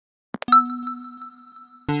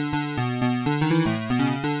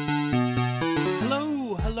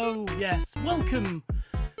welcome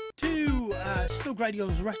to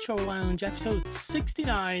Snugradio's Retro Lounge episode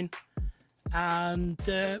 69, and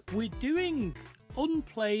we're doing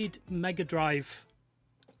unplayed Megadrive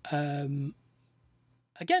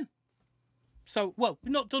again. So, well,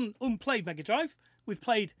 we've not done unplayed Megadrive, we've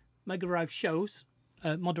played Megadrive shows,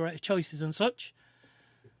 moderator choices and such.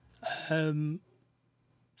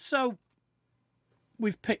 So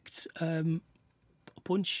we've picked a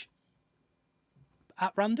bunch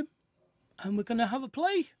at random, and we're going to have a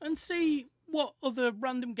play and see what other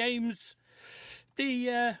random games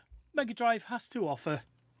the Megadrive has to offer.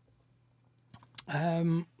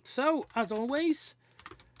 So, as always,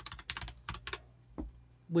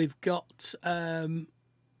 we've got Naughty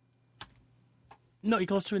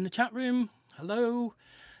Cluster in the chat room. Hello.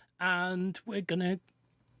 And we're going to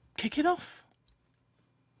kick it off.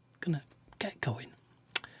 Gonna get going.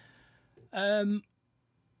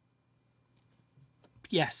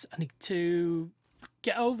 Yes, I need to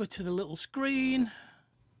get over to the little screen,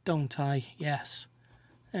 don't I? Yes.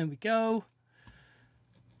 There we go.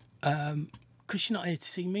 Because you're not here to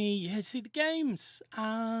see me, you're here to see the games.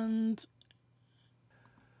 And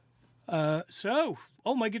so,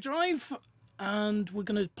 on Megadrive, and we're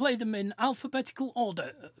going to play them in alphabetical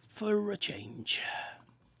order for a change.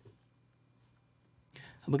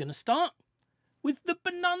 And we're going to start with the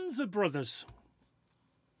Bonanza Brothers.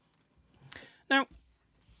 Now,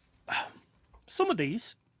 some of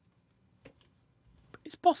these,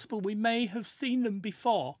 it's possible we may have seen them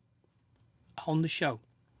before on the show.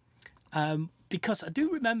 Because I do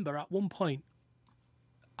remember at one point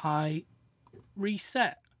I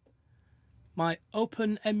reset my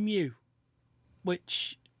OpenMU,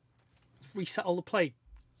 which reset all the play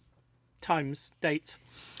times, dates.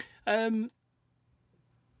 But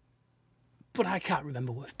I can't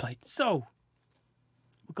remember what we've played. So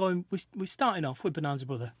we're starting off with Bonanza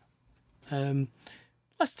Brother.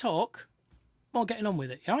 Let's talk while getting on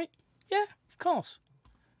with it, all right? Yeah, of course.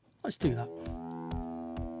 Let's do that.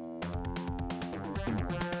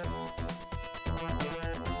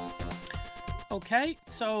 Okay,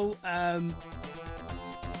 so I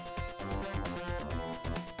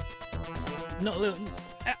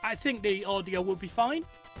think the audio will be fine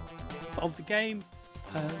of the game.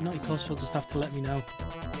 Naughty Cluster will just have to let me know.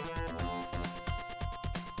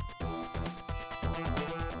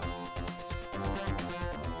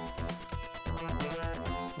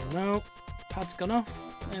 No, pad's gone off.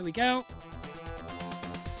 There we go.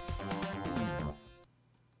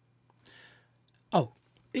 Oh,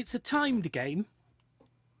 it's a timed game.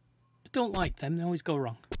 I don't like them, they always go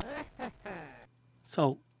wrong.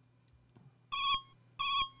 So.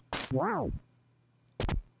 Wow.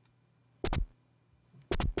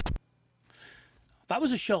 That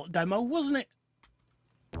was a short demo, wasn't it?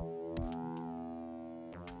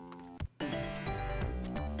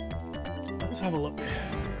 Let's have a look.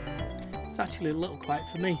 It's actually a little quiet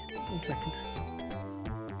for me. 1 second.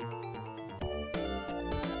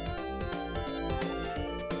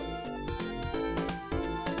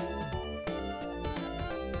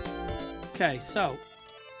 Okay, so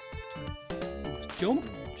let's jump,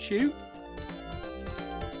 shoot.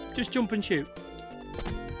 Just jump and shoot.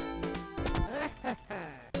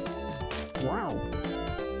 Wow.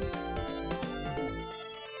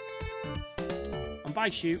 And by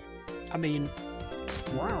shoot, I mean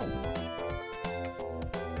wow.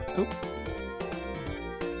 Oh.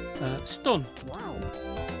 Stun. Wow.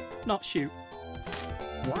 Not shoot.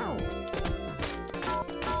 Wow.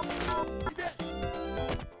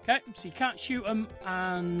 Okay, so you can't shoot them,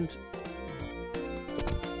 and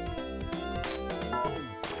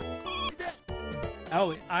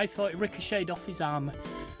oh, I thought it ricocheted off his arm.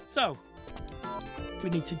 So we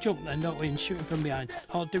need to jump then, don't we, and shoot him from behind?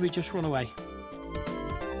 Or do we just run away?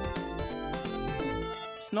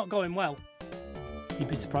 It's not going well. You'd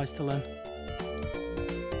be surprised to learn.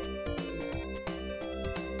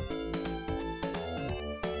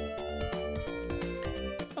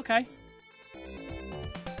 Okay.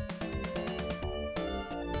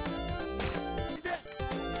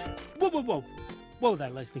 Whoa, whoa, whoa. Whoa there,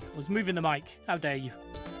 Leslie. I was moving the mic. How dare you?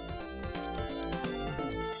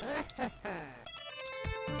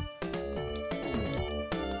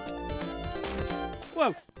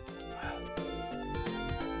 Whoa.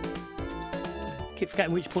 Keep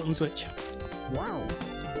forgetting which button's which. Wow.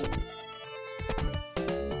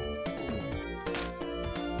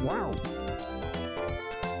 Wow.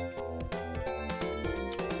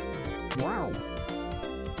 Wow.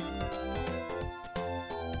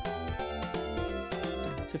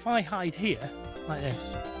 So if I hide here, like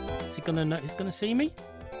this, is he gonna know, he's gonna see me?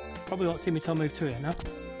 Probably won't see me till I move to here now.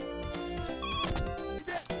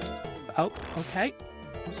 Oh, okay.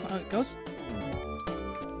 That's not how it goes.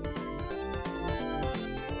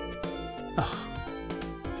 Oh.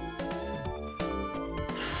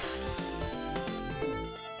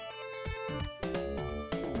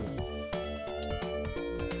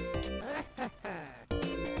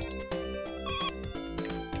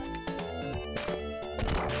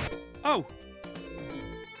 Oh!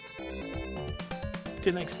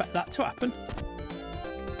 Didn't expect that to happen.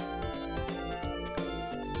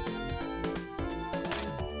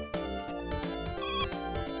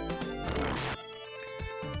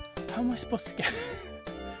 How am I supposed to get...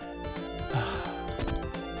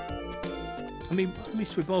 I mean, at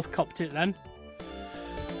least we both copped it then.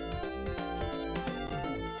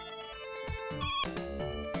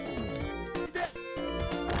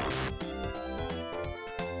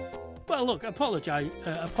 Well, look,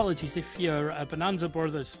 apologies if you're a Bonanza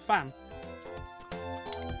Bros fan.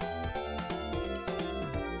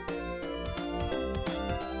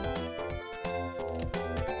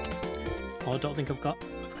 Oh, I don't think I've got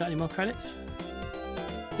any more credits.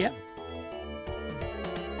 Yeah.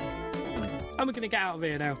 And we're gonna get out of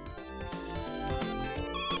here now.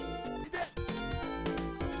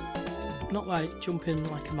 Not like jumping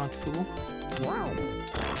like a mad fool. Wow.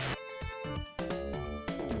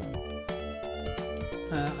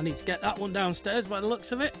 I need to get that one downstairs by the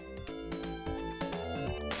looks of it.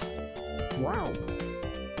 Wow.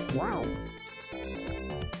 Wow.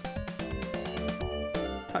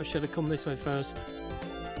 Perhaps should have come this way first.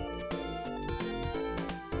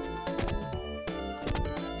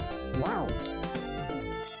 Wow.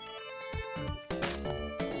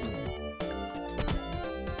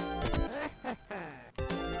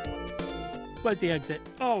 Where's the exit?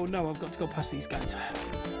 Oh no, I've got to go past these guys.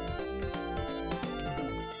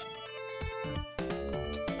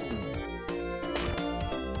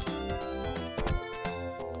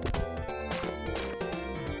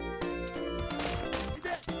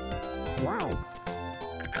 Wow.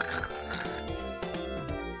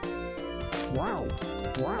 Wow.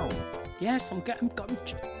 Wow. Yes, I'm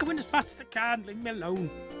going as fast as I can. Leave me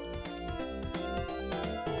alone.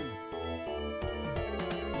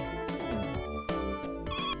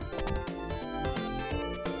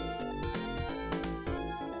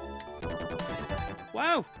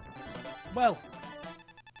 Wow. Well.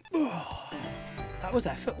 That was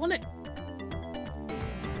effort, wasn't it?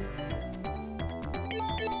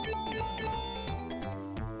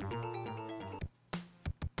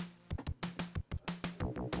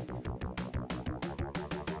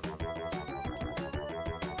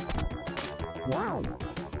 Wow.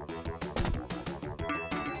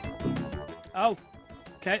 Oh,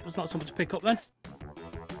 okay, there's not something to pick up then.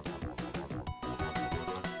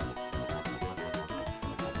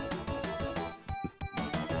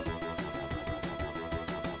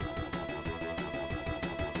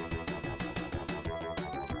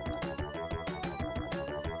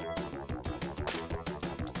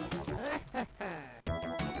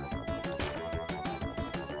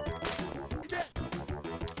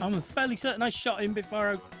 I'm fairly certain I shot him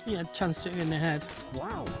before I had a chance to hit him in the head.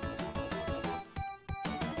 Wow.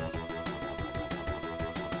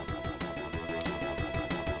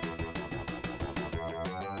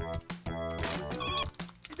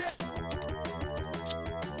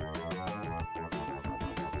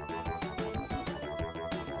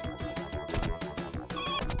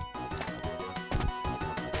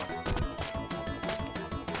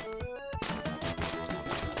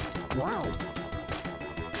 Wow.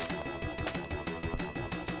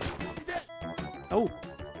 Oh.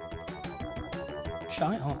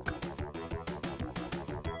 Shite hawk.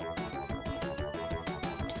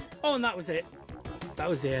 Oh, and that was it. That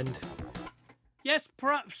was the end. Yes,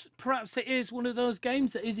 perhaps it is one of those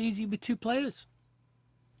games that is easy with two players.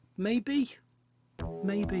 Maybe.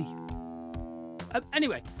 Maybe.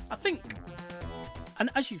 Anyway, I think, and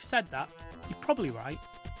as you've said that, you're probably right.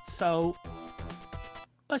 So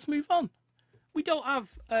let's move on. We don't have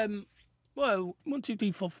well, 1, 2,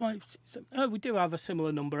 3, 4, 5, 6, 7. Oh, we do have a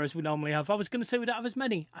similar number as we normally have. I was going to say we don't have as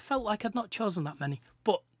many. I felt like I'd not chosen that many.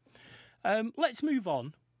 But let's move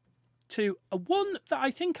on to a one that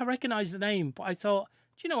I think I recognise the name. But I thought,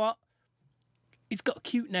 do you know what? It's got a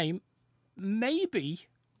cute name. Maybe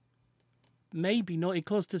Naughty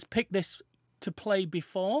Clusters picked this to play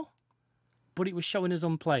before, but it was showing as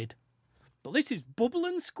unplayed. But this is Bubble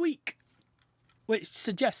and Squeak, which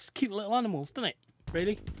suggests cute little animals, doesn't it?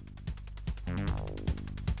 Really?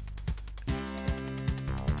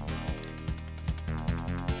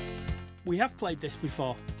 We have played this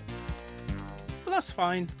before, but that's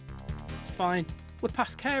fine. It's fine. We're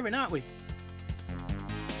past caring, aren't we?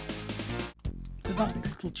 Did that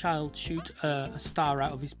little child shoot a star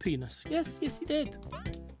out of his penis? Yes, yes he did.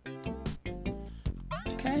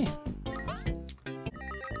 Okay.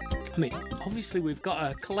 I mean, obviously we've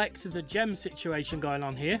got a collect the gem situation going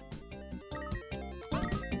on here.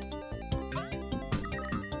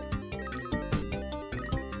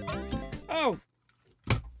 Oh!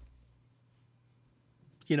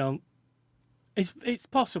 You know, it's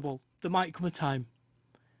possible there might come a time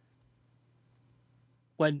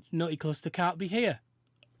when Nutty Cluster can't be here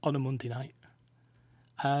on a Monday night.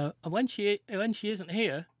 And when she isn't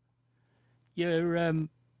here, you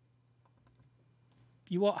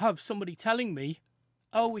won't have somebody telling me,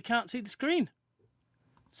 oh, we can't see the screen.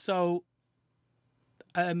 So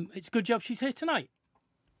it's a good job she's here tonight.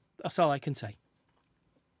 That's all I can say.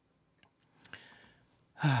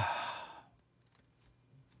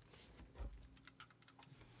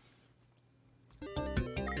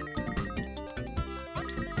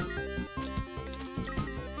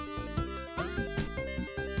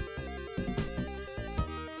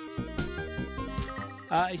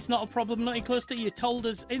 It's not a problem, Nutty Cluster. You told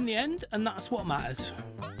us in the end, and that's what matters.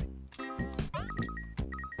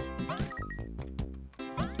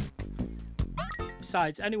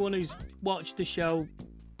 Besides, anyone who's watched the show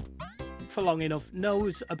for long enough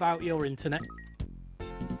knows about your internet,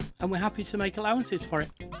 and we're happy to make allowances for it.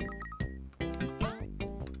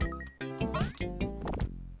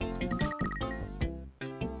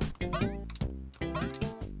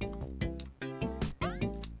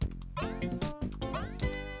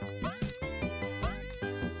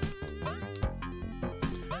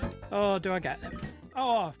 Oh, do I get them?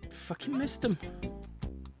 Oh, I fucking missed them.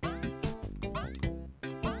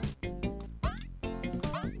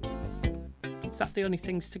 Is that the only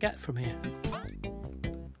things to get from here?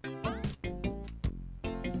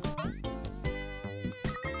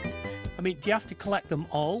 I mean, do you have to collect them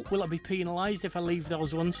all? Will I be penalised if I leave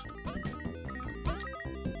those ones?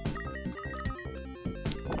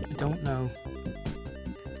 I don't know.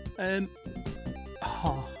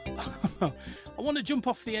 Oh. I want to jump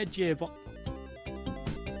off the edge here, but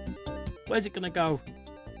where's it going to go?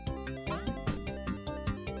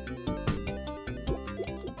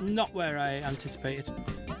 Not where I anticipated.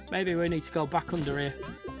 Maybe we need to go back under here.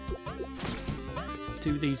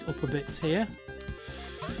 Do these upper bits here.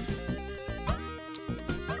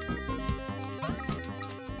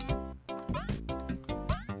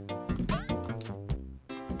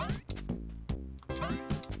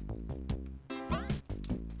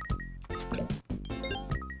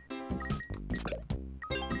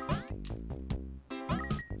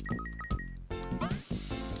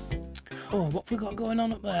 Oh, what have we got going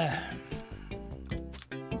on up there?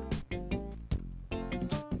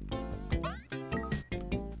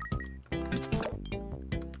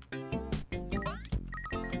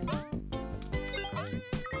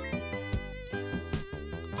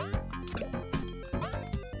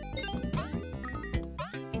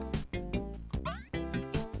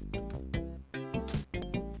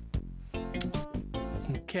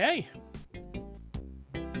 Okay.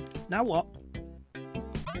 Now what?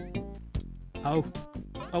 Oh,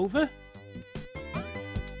 over?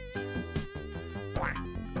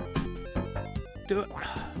 Do it.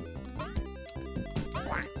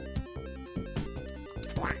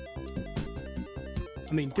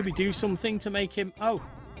 I mean, did we do something to make him... Oh.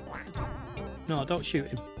 No, don't shoot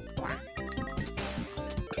him.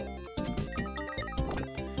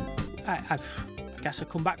 I guess I'll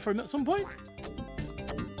come back for him at some point.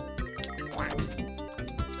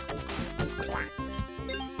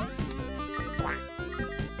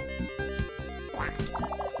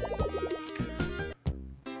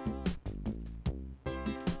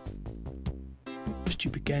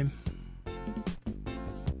 Stupid game.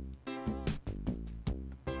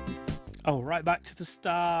 Oh, right back to the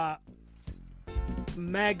start.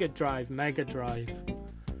 Megadrive, Megadrive.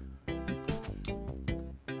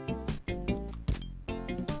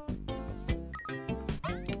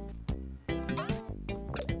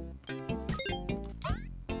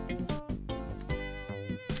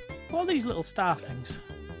 What are these little star things?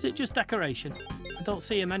 Is it just decoration? I don't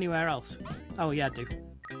see them anywhere else. Oh yeah, I do.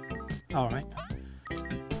 Alright.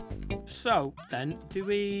 So, then, do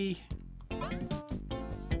we...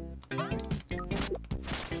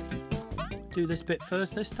 do this bit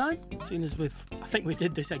first this time? Seeing as we've... I think we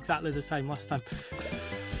did this exactly the same last time.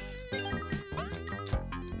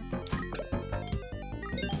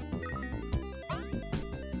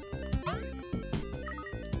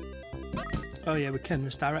 Oh yeah, we came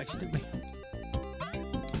this direction, didn't we?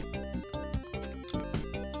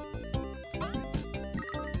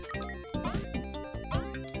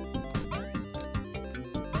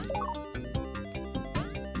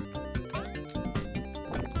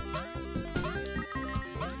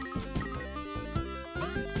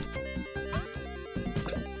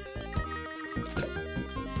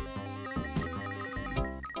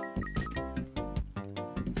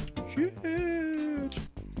 shit.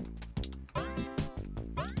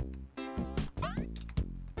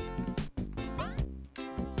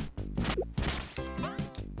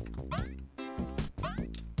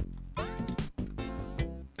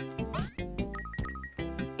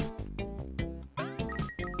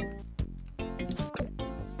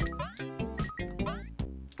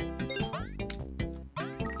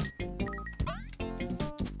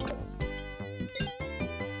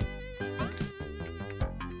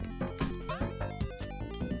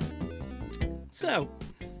 So,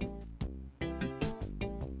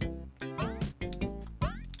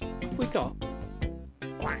 what have we got?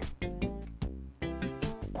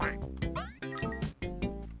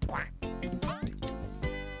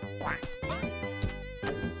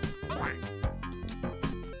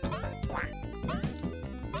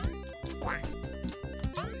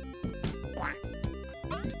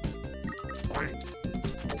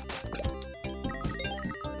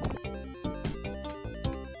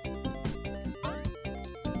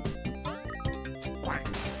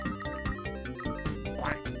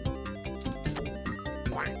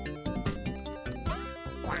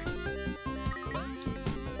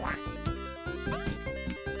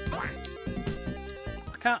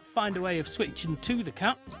 Can't find a way of switching to the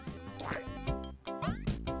cat.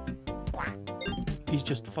 He's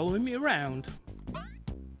just following me around.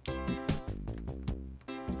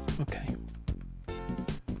 Okay.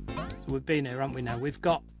 So we've been here, haven't we now? Have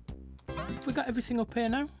we got everything up here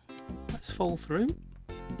now? Let's fall through.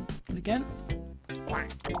 And again.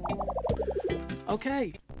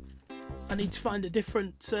 Okay. I need to find a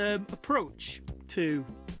different approach to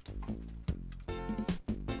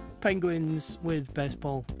penguins with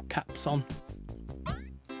baseball caps on.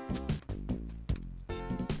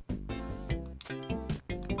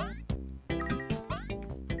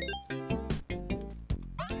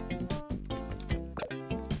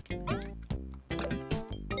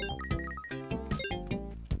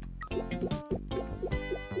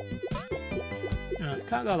 Right,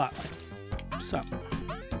 can't go that way. So.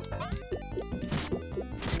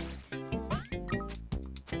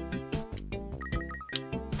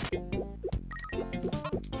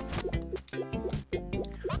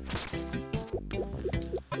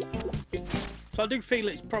 So I do feel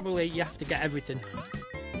it's probably you have to get everything.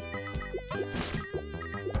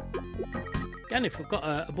 Again, if we've got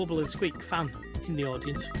a Bubble and Squeak fan in the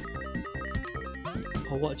audience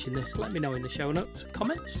or watching this, let me know in the show notes,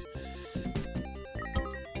 comments.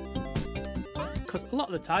 Because a lot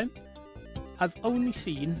of the time, I've only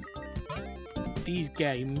seen these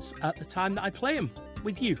games at the time that I play them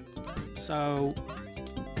with you. So,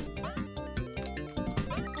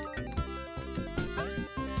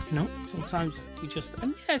 you know, sometimes we just,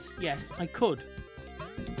 and yes, I could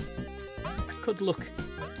look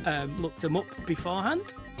them up beforehand.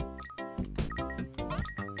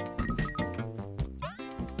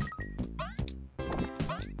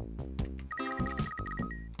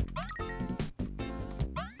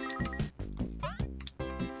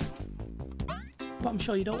 But I'm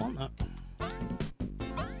sure you don't want that.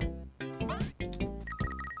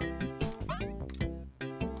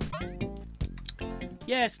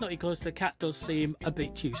 Yeah, Snotty Close, the cat does seem a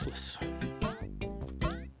bit useless.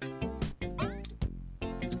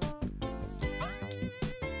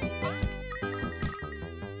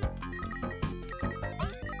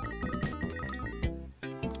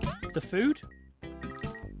 The food?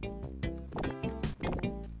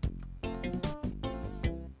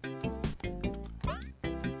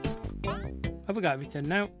 Have we got everything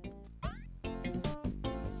now?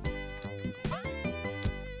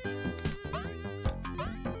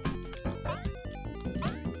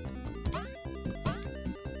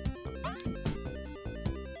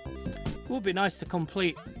 It would be nice to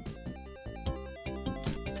complete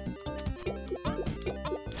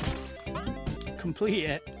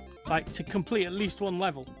it, like to complete at least one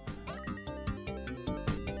level.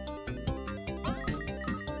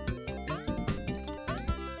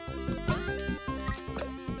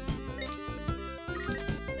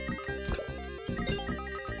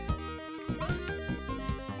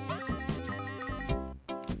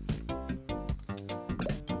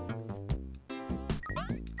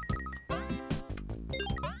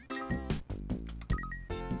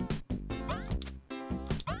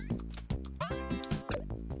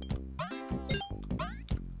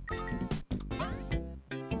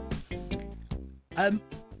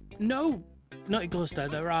 No, Nutty Gluster,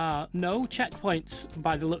 there are no checkpoints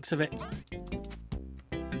by the looks of it.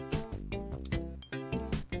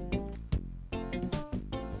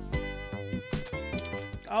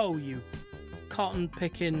 Oh, you cotton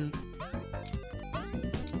picking.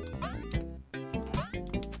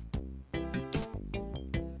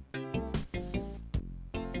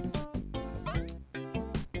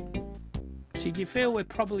 Did you feel we're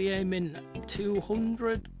probably aiming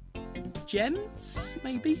 200 gems,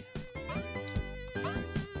 maybe?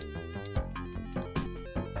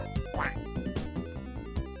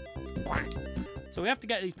 So we have to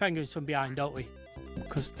get these penguins from behind, don't we?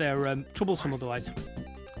 Because they're troublesome otherwise.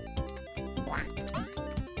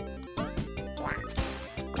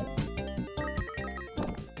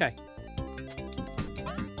 Okay.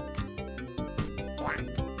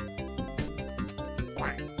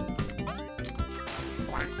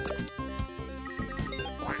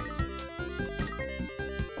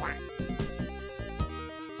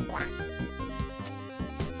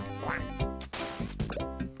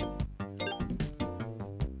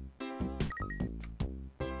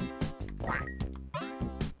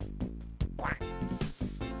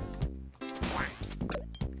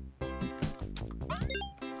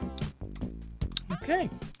 Okay.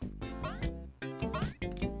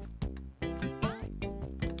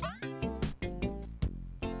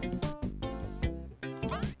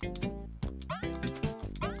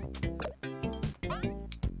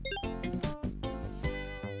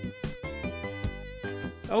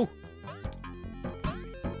 Oh.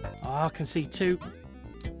 Oh, I can see two.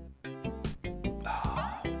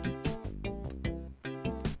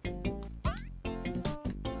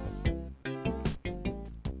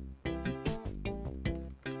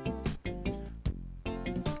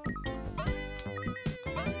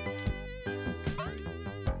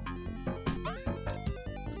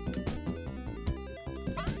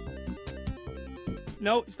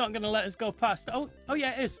 No, it's not going to let us go past. Oh,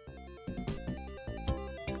 yeah, it is.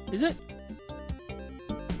 Is it?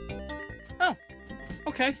 Oh,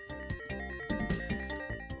 okay.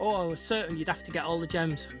 Oh, I was certain you'd have to get all the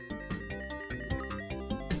gems.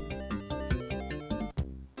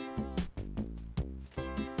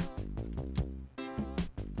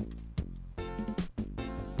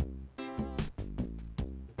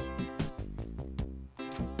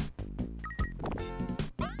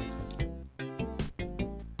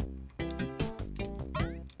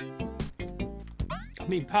 I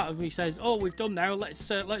mean, part of me says, "Oh, we've done now. Let's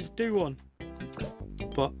do one."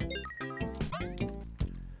 But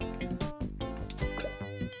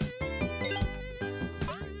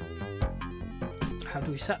how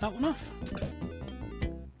do we set that one off?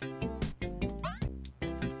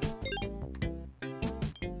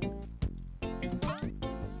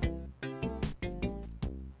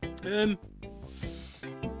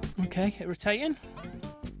 Okay, irritating.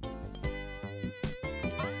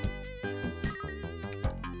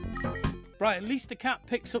 Right, at least the cat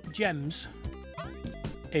picks up gems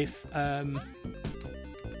if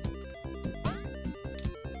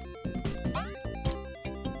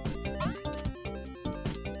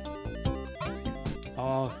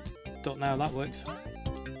oh, don't know how that works.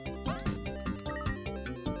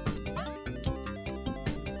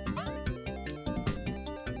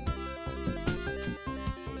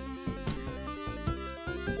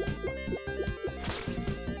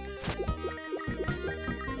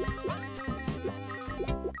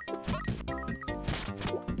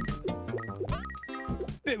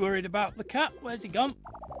 Bit worried about the cat. Where's he gone?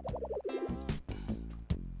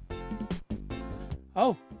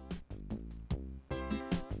 Oh.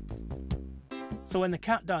 So when the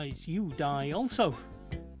cat dies, you die also.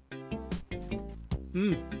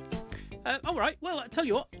 Alright, well, I tell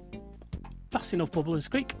you what. That's enough Bubble and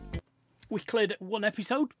Squeak. We cleared one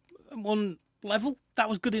episode and one level. That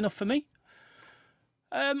was good enough for me.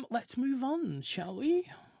 Let's move on, shall we?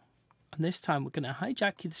 And this time we're going to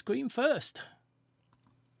hijack the screen first.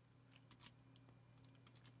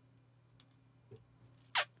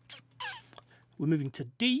 We're moving to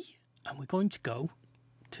D, and we're going to go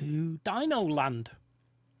to Dino Land.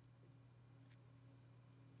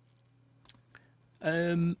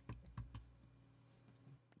 Again,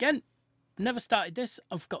 never started this.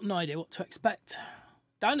 I've got no idea what to expect.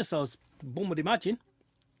 Dinosaurs, one would imagine.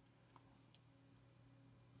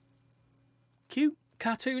 Cute,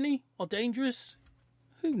 cartoony, or dangerous?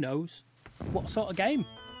 Who knows? What sort of game?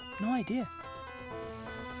 No idea.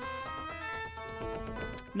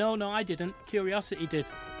 No, I didn't. Curiosity did.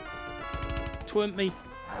 Tweren't me.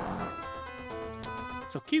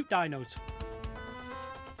 So cute dinos.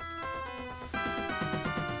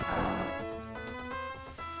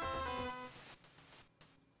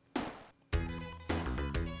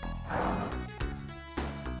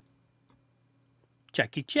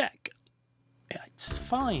 Checky check. Yeah, it's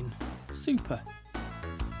fine. Super.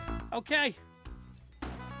 Okay.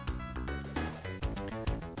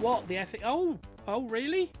 What the F? Oh,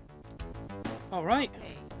 really? All right.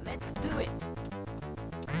 Hey, let's do it.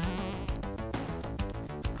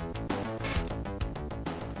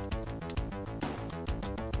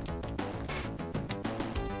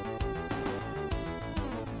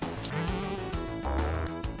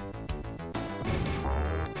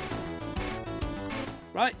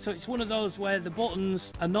 Right, so it's one of those where the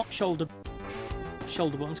buttons are not shoulder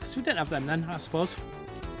buttons, because we didn't have them then, I suppose.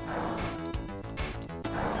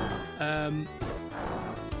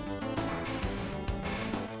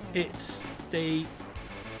 It's the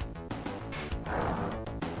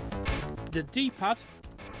D-pad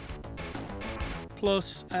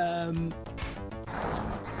plus the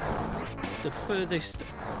furthest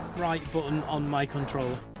right button on my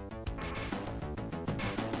controller.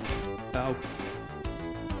 Oh.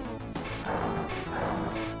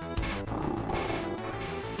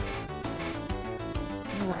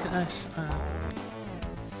 Look at this.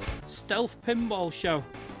 Stealth pinball show.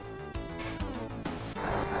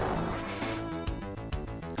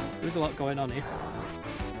 There's a lot going on here.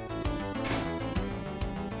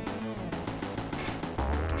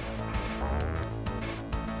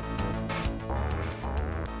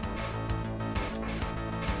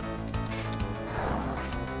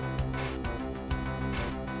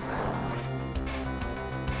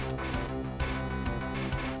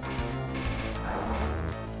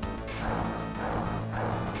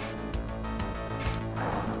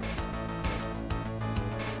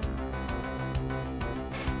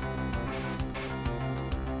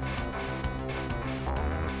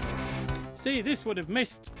 See, this would have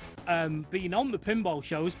missed being on the pinball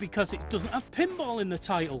shows because it doesn't have pinball in the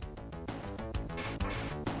title.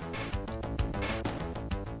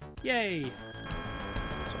 Yay!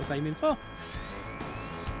 That's what I was aiming for.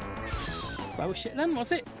 That was shit then,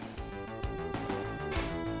 was it?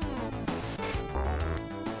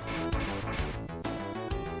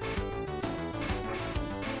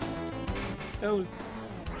 Oh.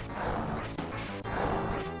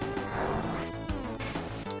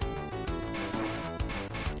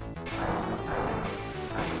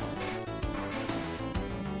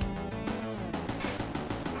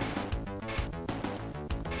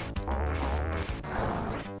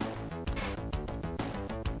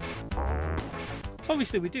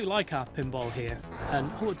 Obviously we do like our pinball here,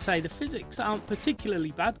 and I would say the physics aren't particularly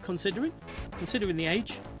bad considering the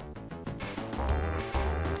age.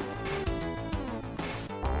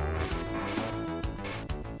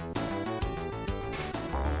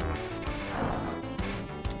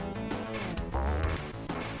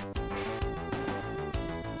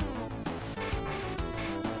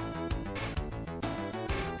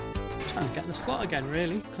 Trying to get the slot again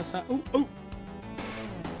really, because that oh.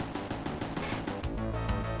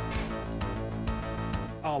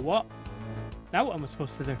 Oh, what? Now what am I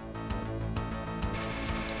supposed to do?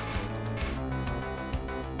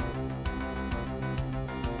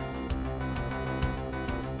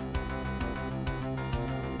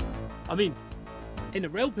 I mean, in a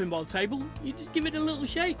real pinball table, you just give it a little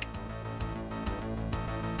shake.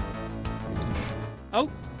 Oh.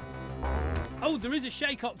 Oh, there is a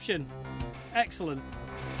shake option. Excellent.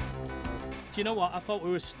 Do you know what? I thought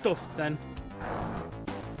we were stuffed then.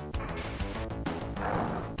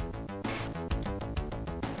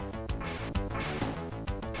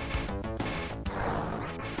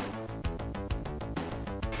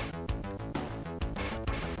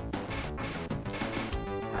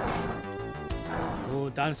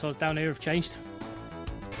 Dinosaurs down here have changed.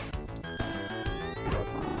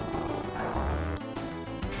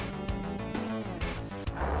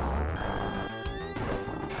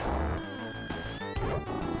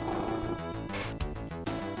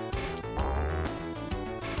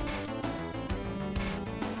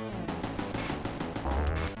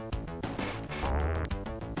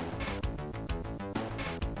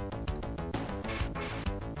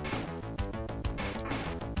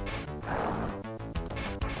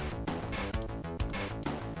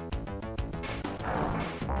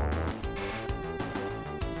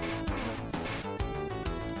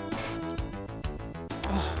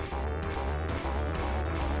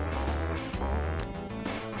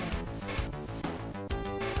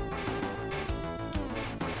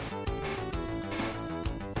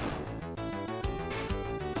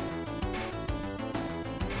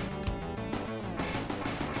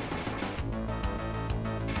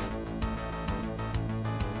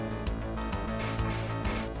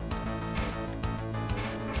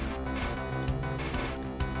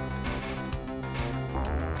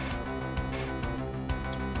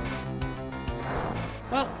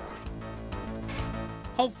 Well,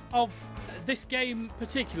 of this game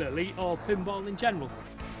particularly, or pinball in general.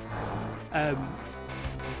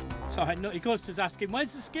 Sorry, Nutty Cluster's asking,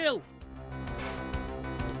 where's the skill?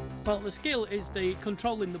 Well, the skill is the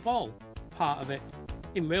controlling the ball part of it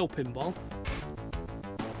in real pinball.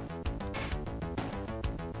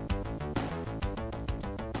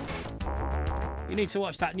 You need to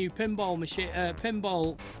watch that new pinball machine,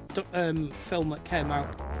 pinball film that came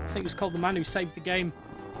out. I think it was called The Man Who Saved the Game.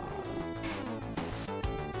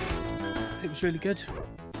 It was really good.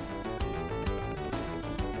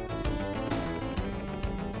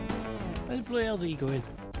 Where the bloody hell's he going?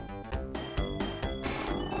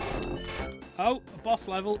 Oh, a boss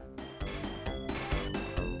level.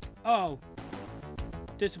 Oh,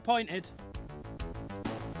 disappointed.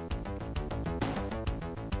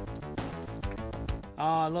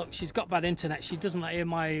 Ah, look, she's got bad internet. She doesn't hear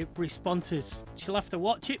my responses. She'll have to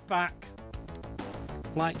watch it back.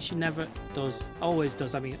 Like she never does. Always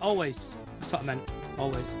does, I mean, always. That's what I meant.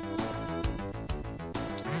 Always.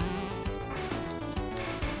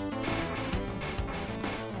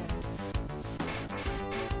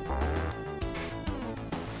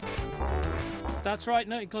 That's right,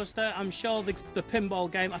 Nutty Cluster. I'm sure the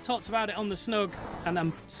pinball game, I talked about it on the Snug, and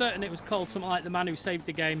I'm certain it was called something like The Man Who Saved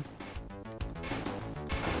the Game.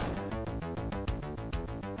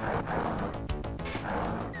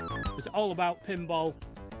 It was all about pinball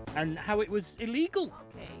and how it was illegal.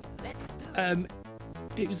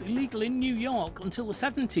 It was illegal in New York until the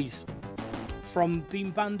 70s, from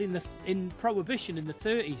being banned in Prohibition in the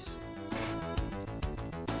 30s.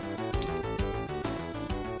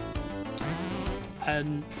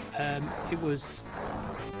 And it was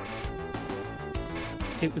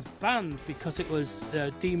banned because it was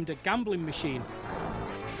deemed a gambling machine.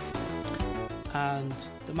 And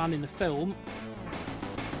the man in the film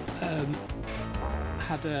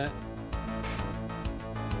had a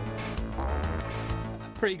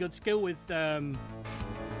pretty good skill with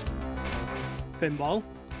pinball,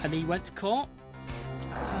 and he went to court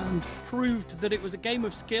and proved that it was a game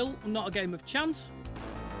of skill, not a game of chance.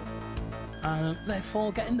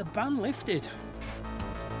 Therefore getting the ban lifted.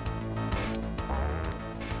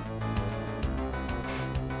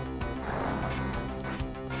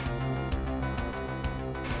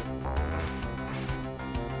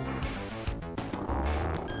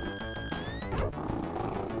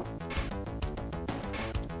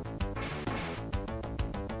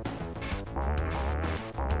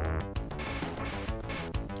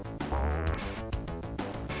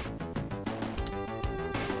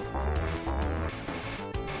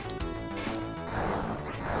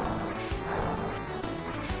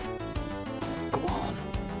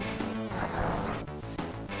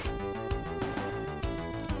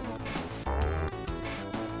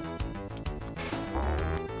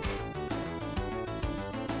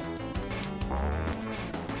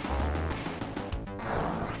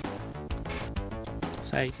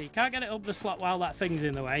 So you can't get it up the slot while that thing's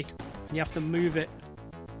in the way, and you have to move it.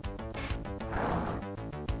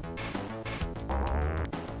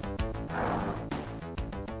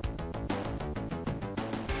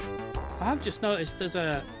 I have just noticed there's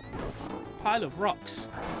a pile of rocks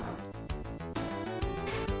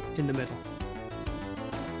in the middle.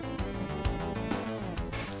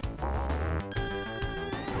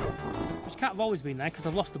 Which can't have always been there because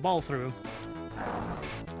I've lost the ball through them.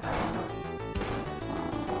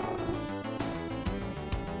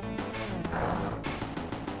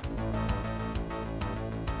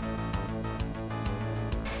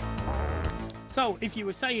 So, if you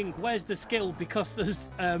were saying, where's the skill because there's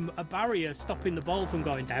a barrier stopping the ball from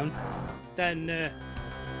going down, then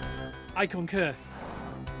I concur.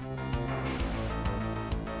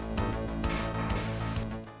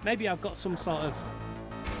 Maybe I've got some sort of...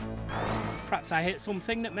 Perhaps I hit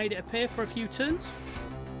something that made it appear for a few turns?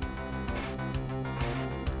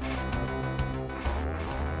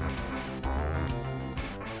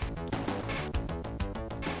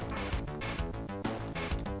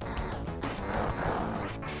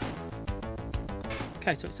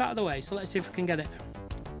 Okay, so it's out of the way, so let's see if we can get it now.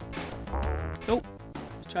 Oh,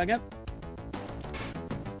 let's try again.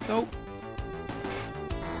 Oh.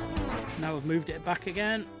 Now we've moved it back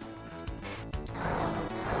again.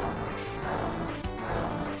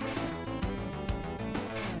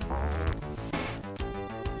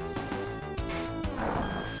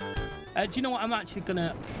 Do you know what I'm actually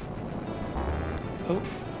gonna... Oh.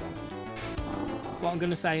 What I'm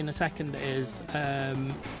gonna say in a second is...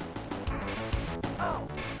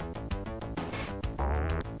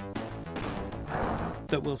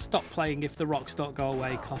 that we'll stop playing if the rocks don't go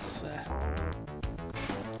away, because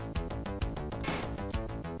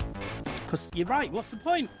you're right, what's the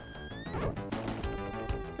point?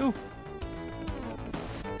 Oh,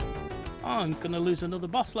 I'm gonna lose another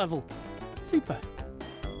boss level. Super.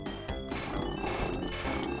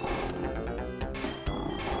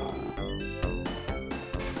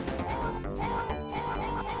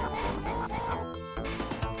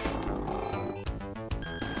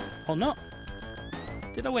 Or not.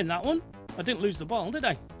 Did I win that one? I didn't lose the ball, did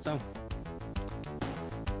I? So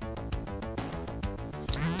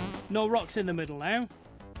no rocks in the middle now.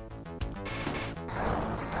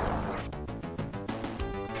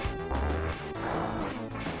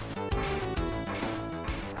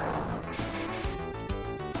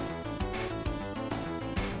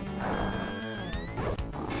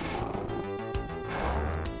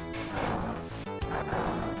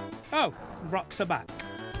 Oh, rocks are back.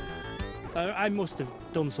 So I must have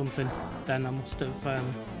done something then. I must have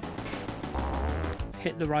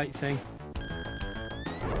hit the right thing.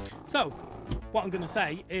 So, what I'm going to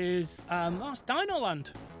say is that's Dino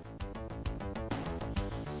Land.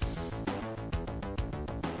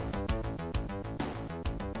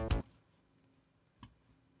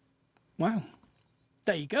 Wow.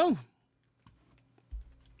 There you go.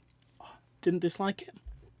 Didn't dislike it.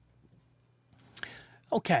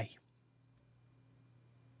 Okay.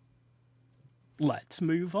 Let's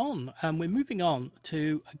move on. And we're moving on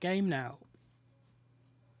to a game now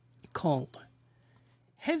called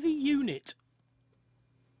Heavy Unit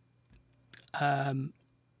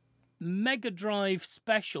Megadrive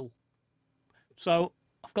Special. So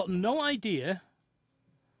I've got no idea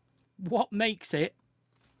what makes it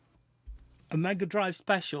a Megadrive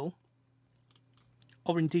Special,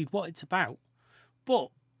 or indeed what it's about, but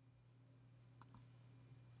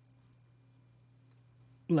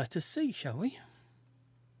let us see, shall we?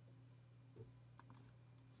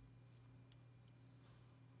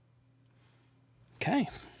 Okay.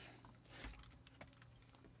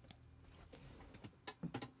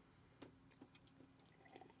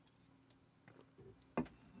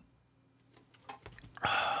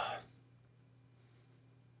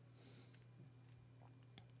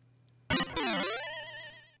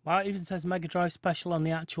 Well, it even says Mega Drive Special on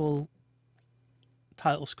the actual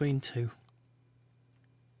title screen too.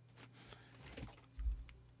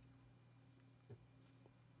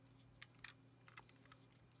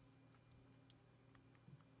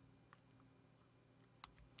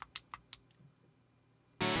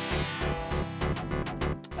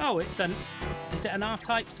 Oh, is it an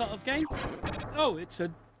R-type sort of game? Oh, it's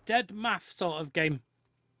a dead math sort of game.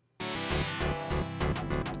 Right,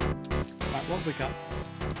 what have we got?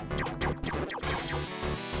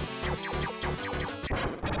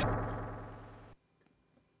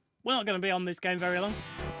 We're not going to be on this game very long.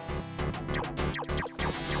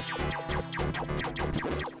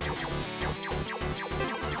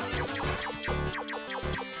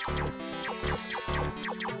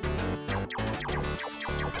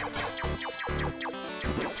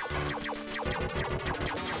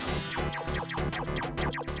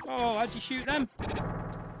 Oh, how'd you shoot them?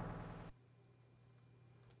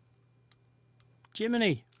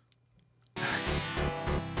 Jiminy.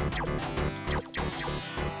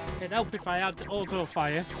 It'd help if I had auto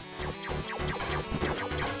fire.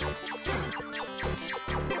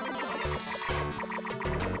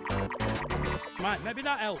 Right, maybe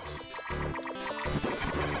that helps.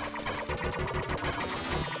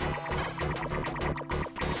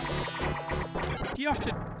 Do you have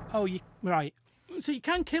to... Oh, you... Right. So you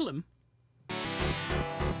can kill him.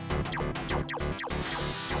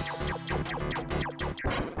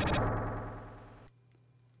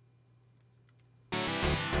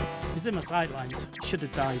 He's in my sidelines. Should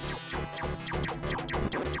have died.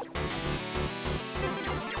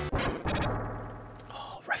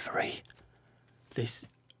 Oh, referee. This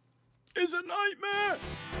is a nightmare.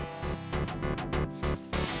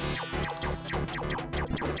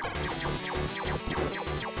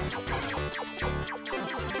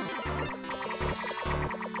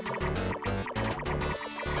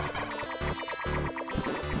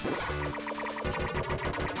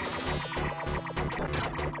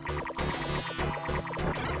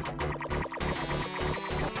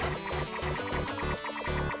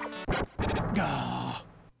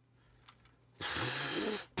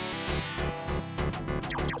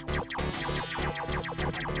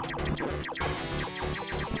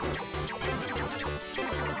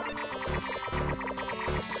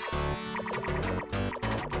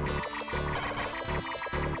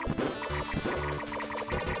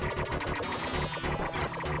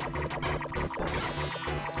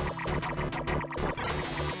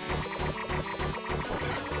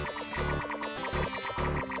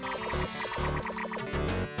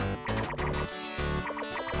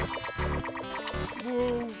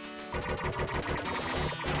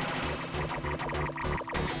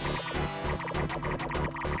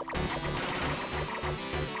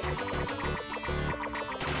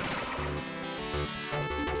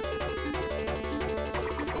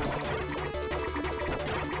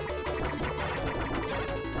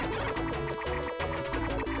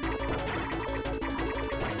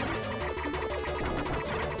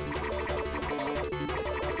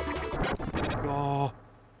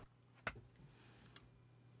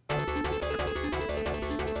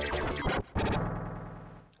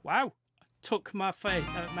 Wow. I took my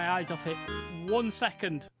eyes off it 1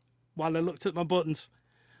 second while I looked at my buttons.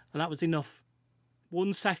 And that was enough.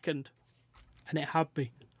 1 second. And it had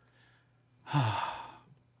me.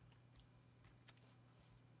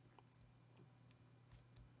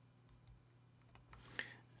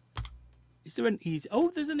 Is there an easy?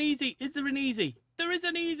 Oh, there's an easy. Is there an easy? There is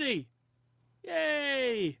an easy.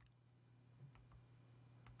 Yay.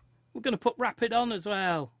 We're going to put rapid on as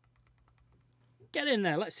well. Get in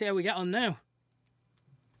there. Let's see how we get on now.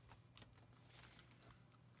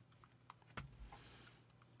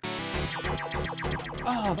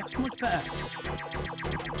 Oh, that's much better.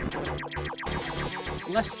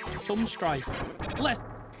 Less thumb strife. Less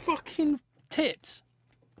fucking tits.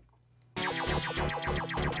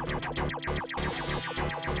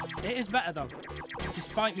 It is better though,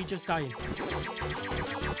 despite me just dying.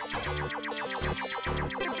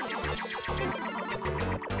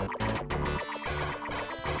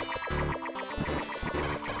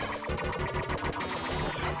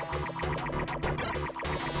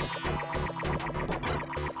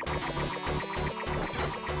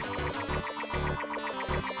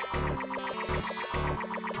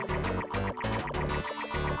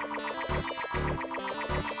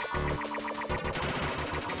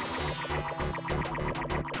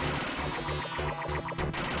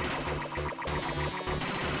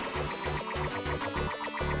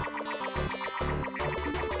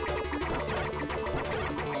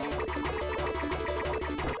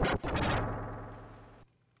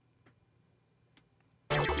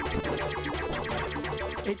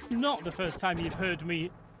 It's not the first time you've heard me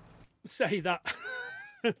say that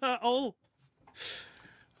at all.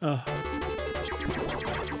 Oh.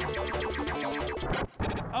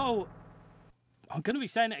 Oh, I'm going to be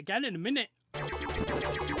saying it again in a minute.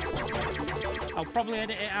 I'll probably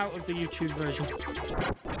edit it out of the YouTube version.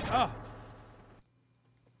 Oh.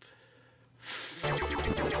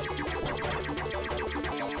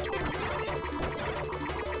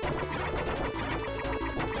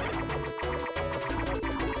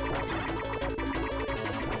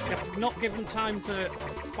 Not give them time to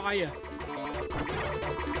fire.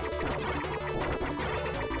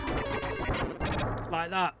 Like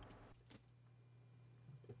that.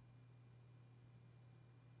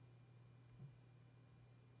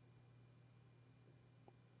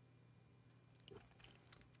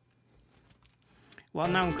 Well,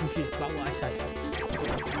 now I'm confused about what I said.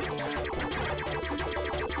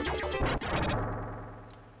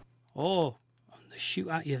 Oh, they shoot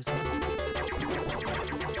at you as well.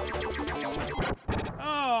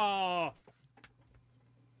 Oh!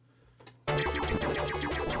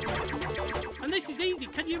 And this is easy.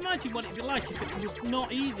 Can you imagine what it'd be like if it was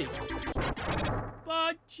not easy?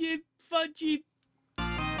 Fudgy, fudgy.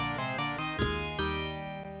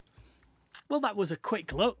 Well, that was a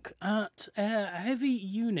quick look at a heavy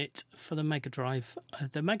unit for the Megadrive.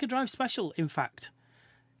 The Megadrive Special, in fact.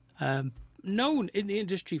 Known in the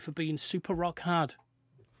industry for being super rock hard.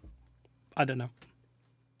 I don't know.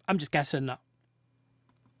 I'm just guessing that.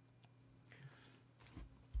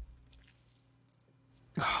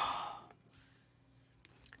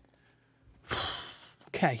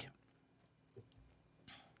 Okay.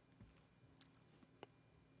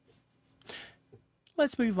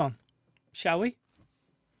 Let's move on, shall we?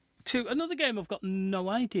 To another game I've got no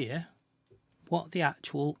idea what the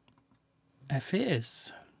actual F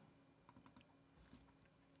is.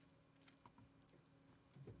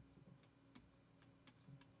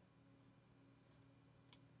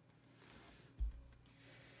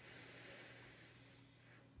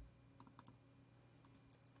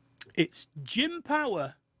 It's Gym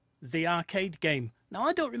Power, the arcade game. Now,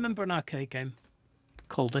 I don't remember an arcade game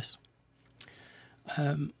called this.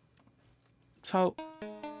 So,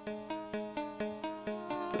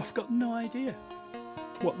 I've got no idea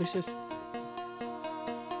what this is.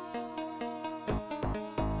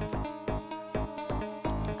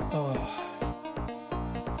 Oh.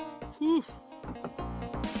 Whew.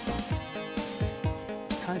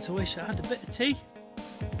 It's time to wish I had a bit of tea.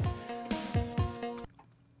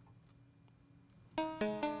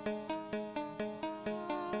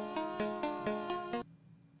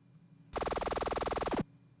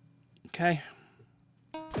 Okay.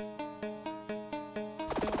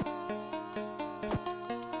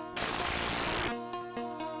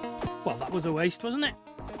 Well, that was a waste, wasn't it?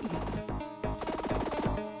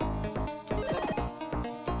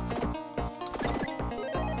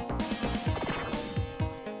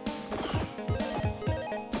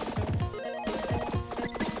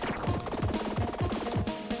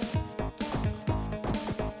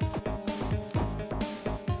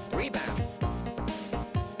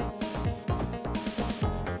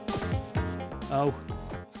 Oh,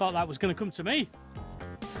 thought that was going to come to me.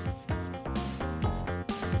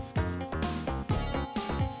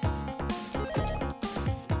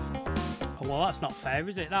 Oh, well, that's not fair,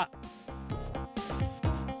 is it, that?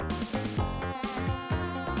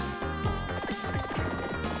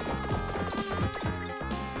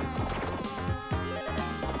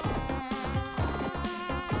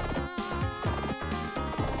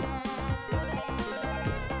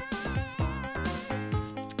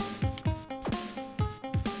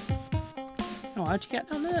 How'd you get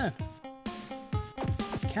down there?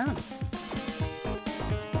 You can't.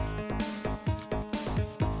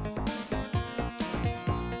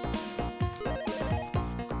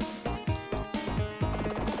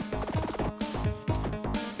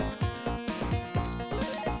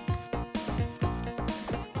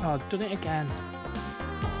 Oh, I've done it again.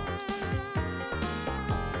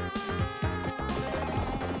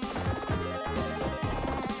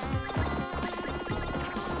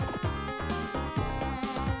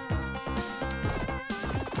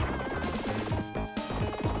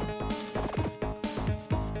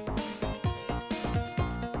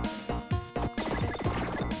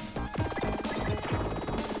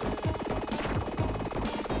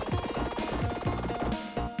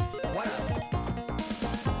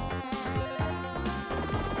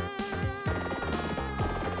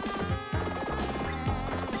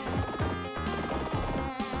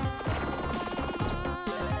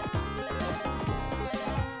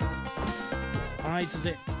 Why does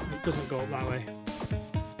it? It doesn't go up that way.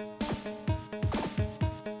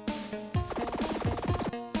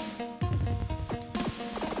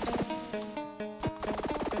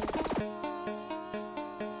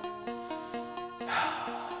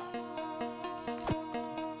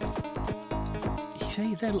 You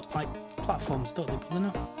see, they look like platforms, don't they? But they're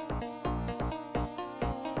not.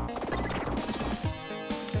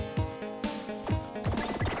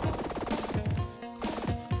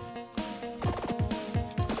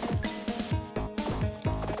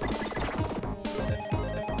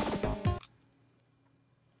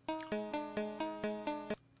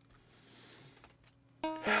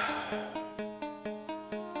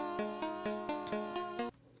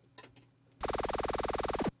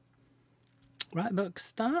 Right, book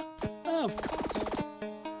start? Oh, of course.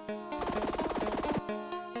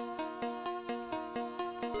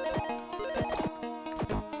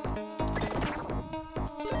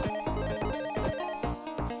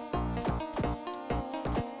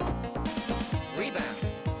 Rebound.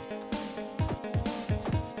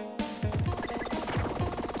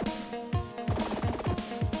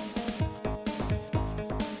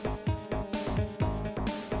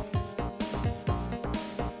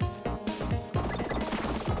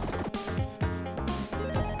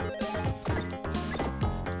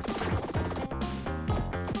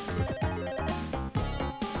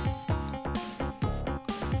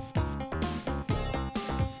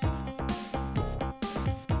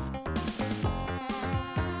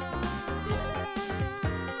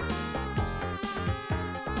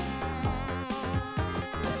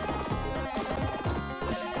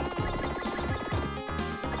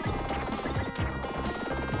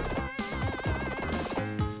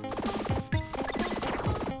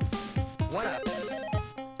 One up.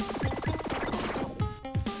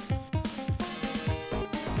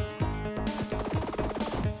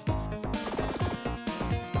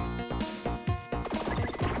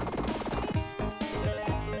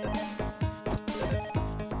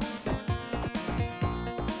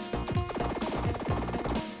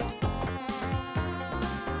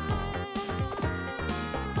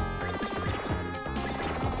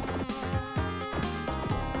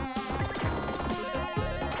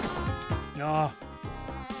 Oh.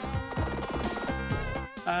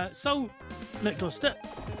 So, Nicholas,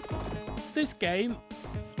 this game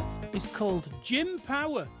is called Gym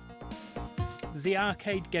Power, the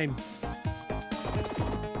arcade game.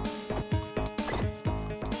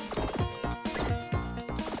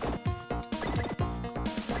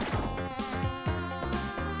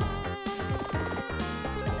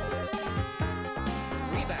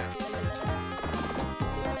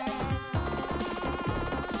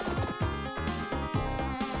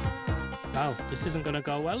 Wow, this isn't going to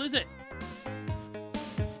go well, is it?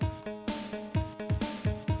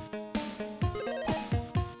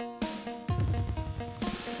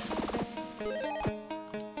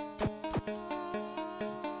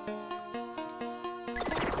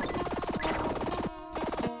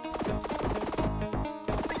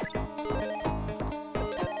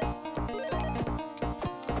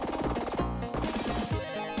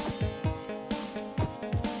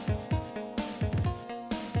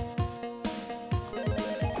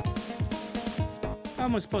 How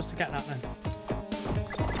am I supposed to get that then?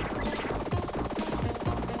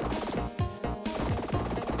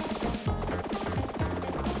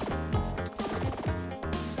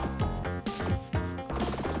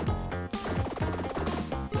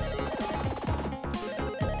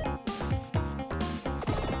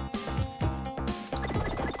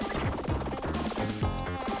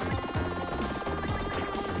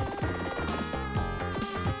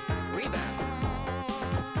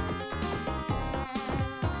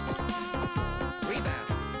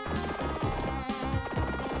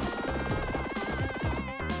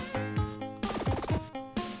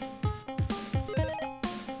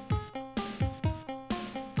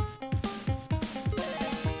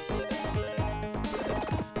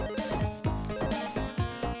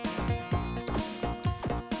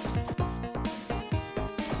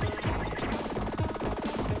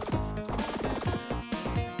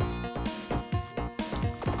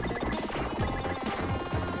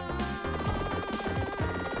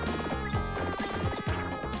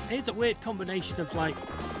 It's a weird combination of like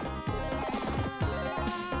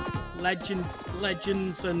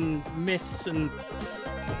legends and myths and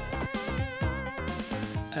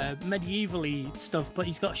medievally stuff, but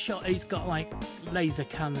he's got like laser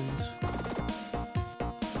cannons.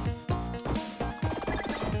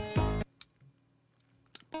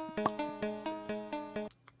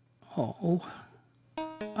 Oh,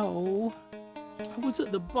 I was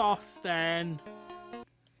at the boss then.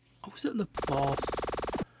 I was at the boss.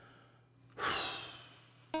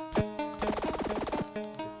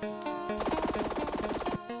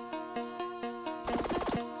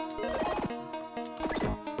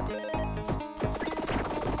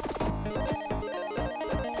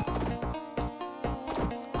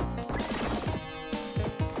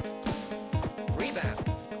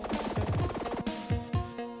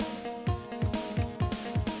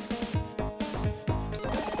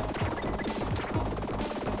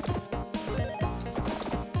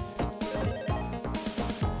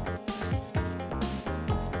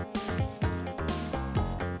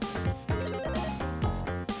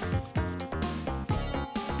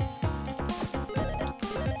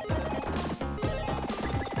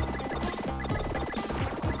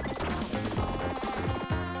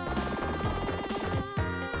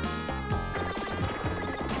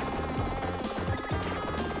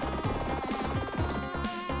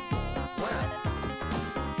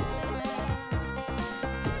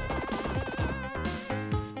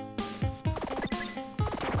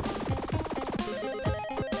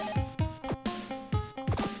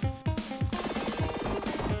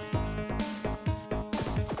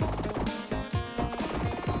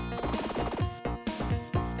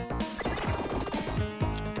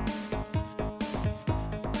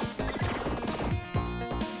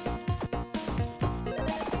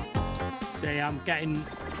 I'm getting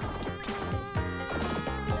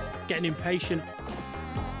impatient.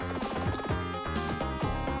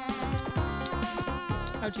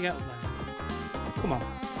 How'd you get up there? Come on,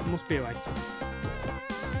 there must be a way.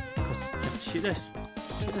 Because you have to shoot this.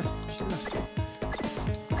 Shoot this. Shoot this.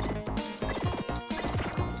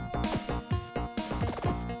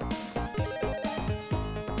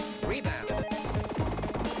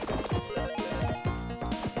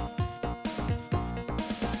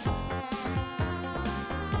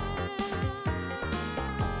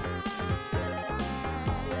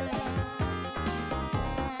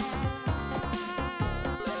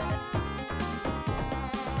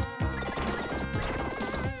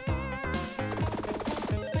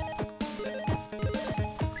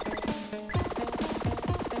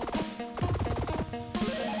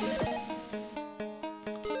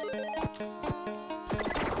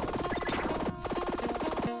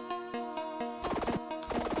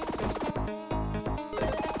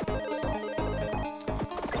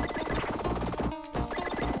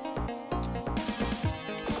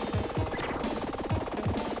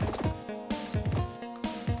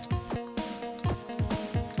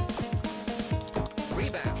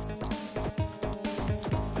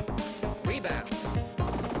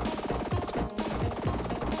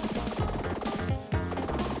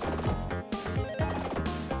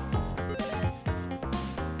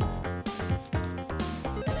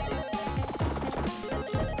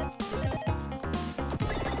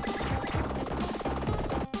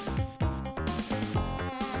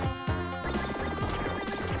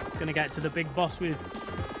 Gonna get to the big boss with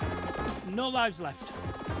no lives left.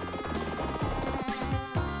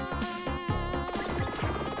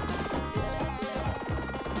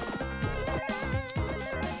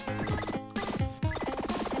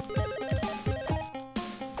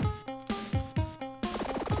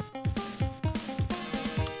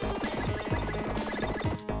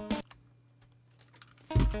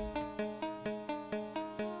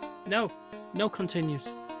 No. No continues.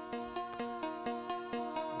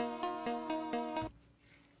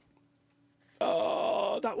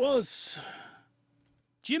 Oh, that was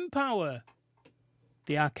Gym Power,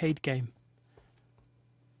 the arcade game.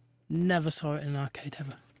 Never saw it in an arcade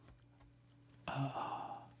ever.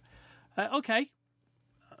 Okay.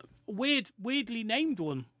 Weirdly named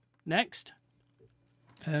one next.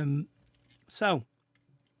 So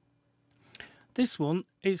this one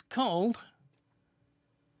is called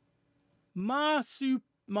Marsupilami.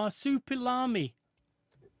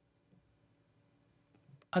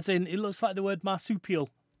 As in, it looks like the word marsupial,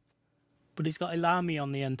 but it's got ilami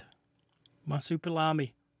on the end.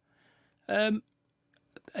 Marsupilami.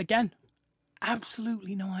 Again,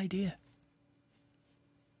 absolutely no idea.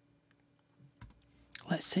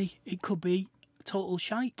 Let's see. It could be total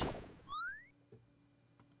shite.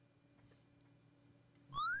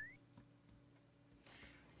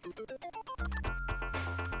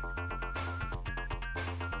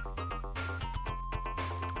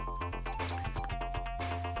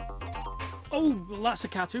 Oh, well, that's a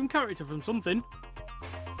cartoon character from something.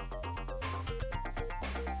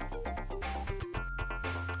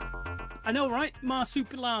 I know, right?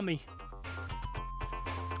 Marsupilami.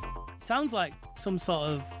 Sounds like some sort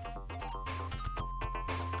of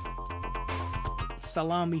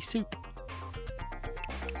salami soup.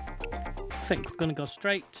 I think we're going to go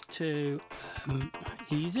straight to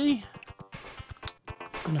easy.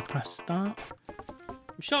 I'm going to press start.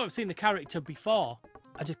 I'm sure I've seen the character before.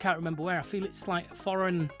 I just can't remember where. I feel it's like a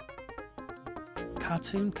foreign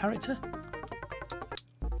cartoon character.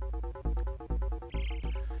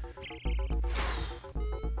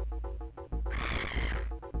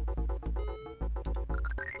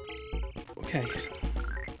 Okay.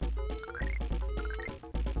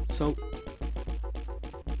 So,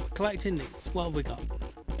 we're collecting these. What have we got?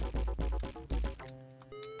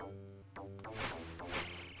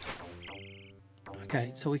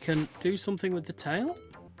 Okay, so we can do something with the tail.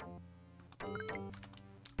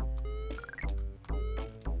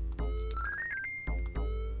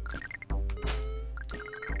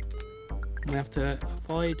 We have to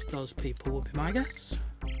avoid those people, would be my guess.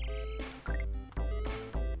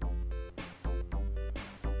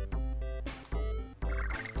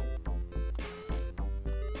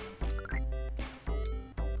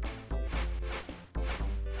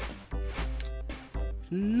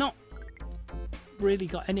 Not really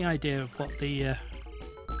got any idea of what the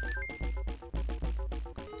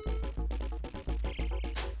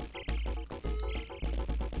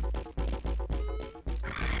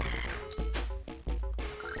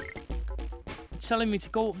it's telling me to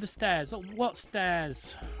go up the stairs. Oh, what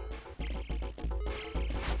stairs?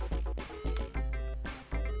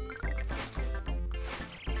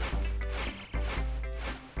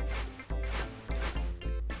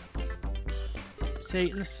 See,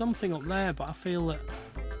 there's something up there, but I feel that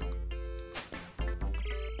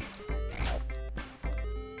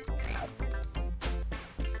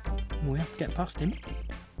we have to get past him.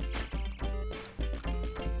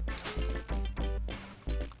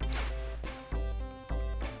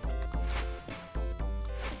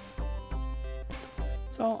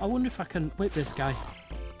 So I wonder if I can whip this guy.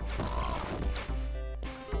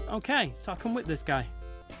 Okay, so I can whip this guy.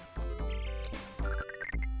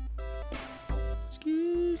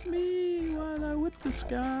 Excuse me while I whip this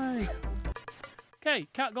guy. Okay,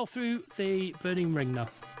 can't go through the burning ring though.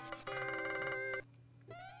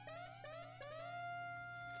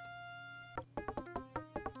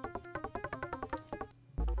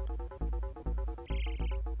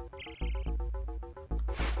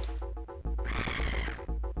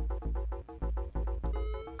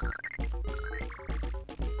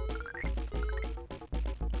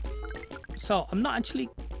 So I'm not actually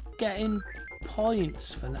getting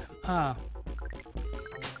points for them. Ah.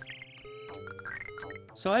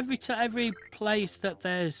 So every place that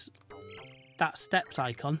there's that steps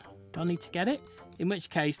icon, do I need to get it? In which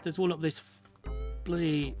case, there's one up this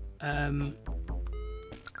bloody come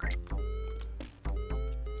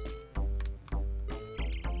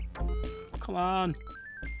on.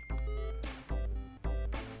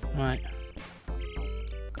 Right.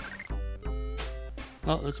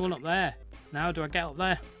 Oh, there's one up there. Now do I get up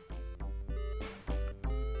there?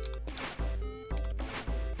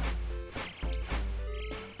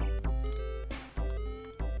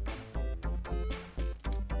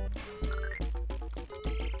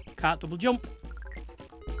 Can't double jump.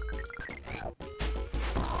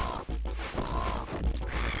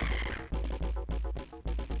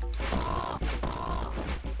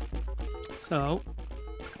 So,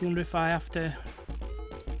 I wonder if I have to...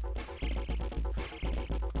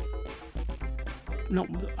 No,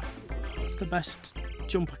 the best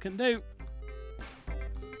jump I can do.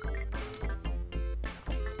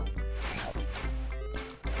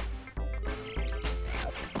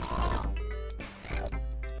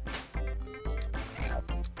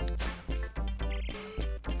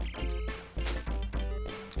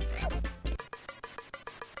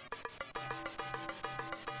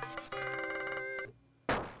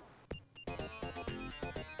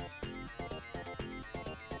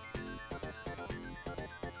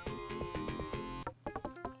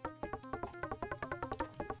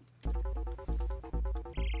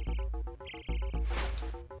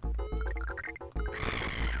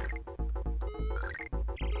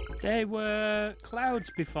 They were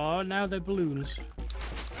clouds before, now they're balloons.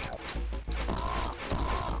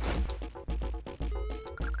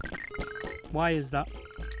 Why is that?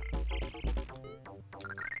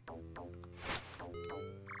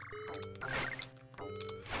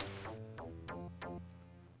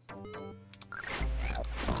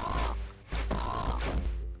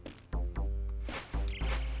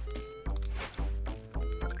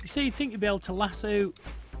 You see, you think you'd be able to lasso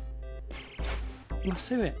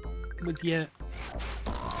it with your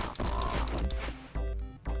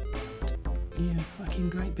fucking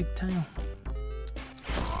great big tail.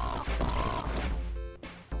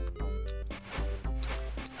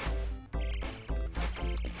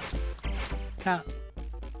 Can't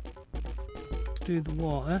do the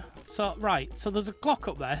water. So right, so there's a clock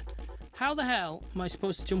up there. How the hell am I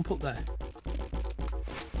supposed to jump up there?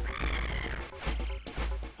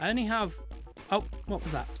 I only have... Oh, what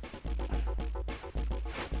was that?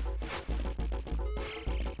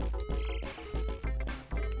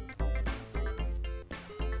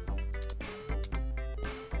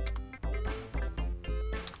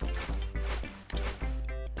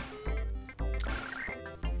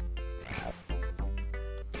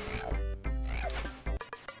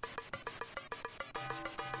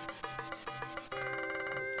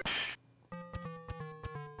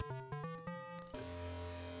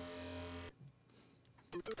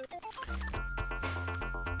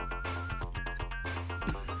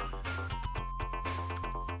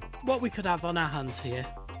 What we could have on our hands here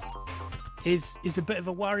is a bit of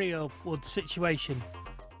a Wario Wood situation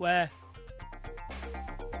where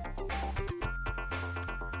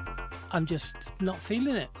I'm just not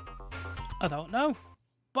feeling it. I don't know,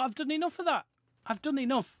 but I've done enough of that. I've done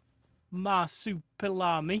enough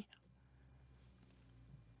Marsupilami.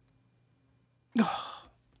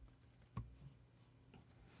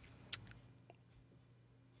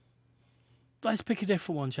 Let's pick a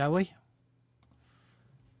different one, shall we?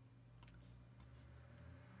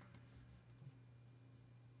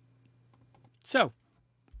 So,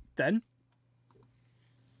 then,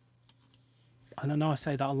 and I know I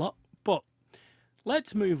say that a lot, but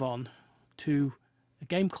let's move on to a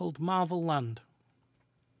game called Marvel Land.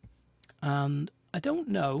 And I don't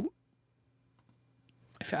know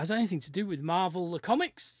if it has anything to do with Marvel, the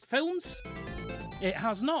comics, films. It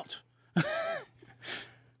has not.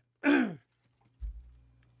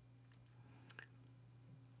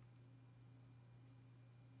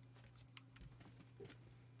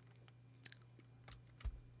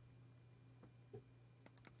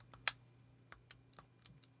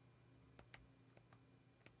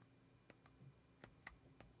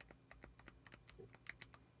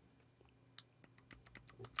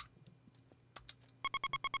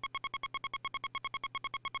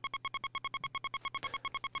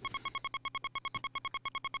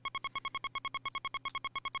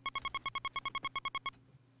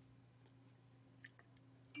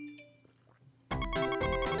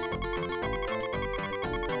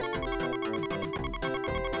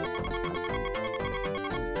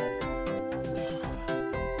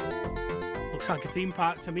 Looks like a theme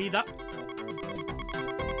park to me, that.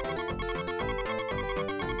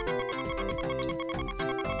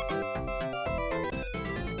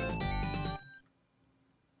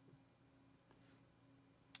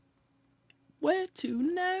 Where to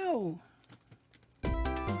now?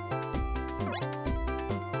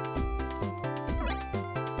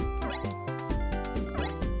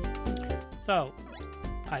 So,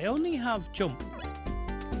 I only have jump.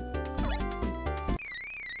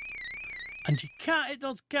 And you can't hit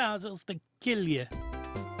those cars, else they kill you.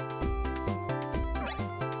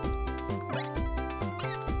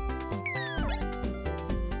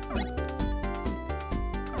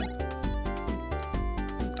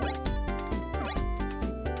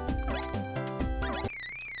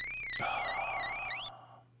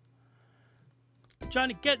 Trying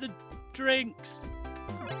to get the drinks.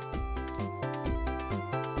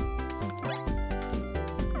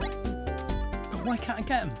 Oh, why can't I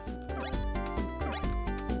get them?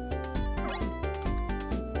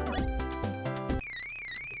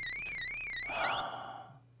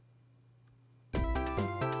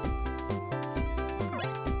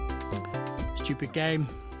 stupid game.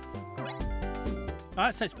 Oh,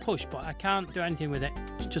 it says push, but I can't do anything with it.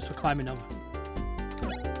 It's just for climbing over.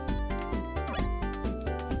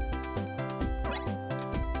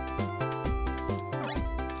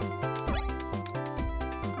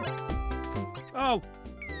 Oh!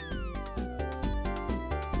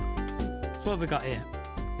 So what have we got here?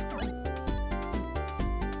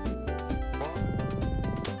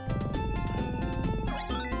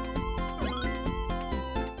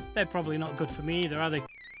 They're probably not good for me either, are they?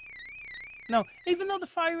 No, even though they're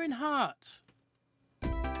firing hearts.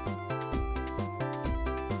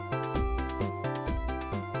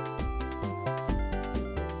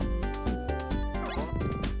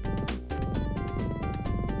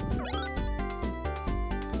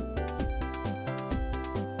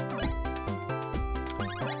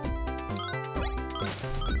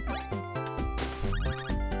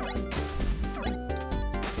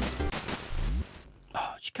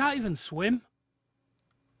 Oh, she can't even swim.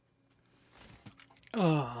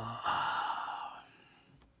 Oh.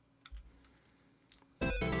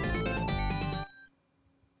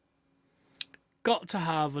 Got to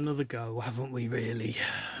have another go, haven't we, really?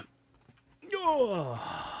 Oh.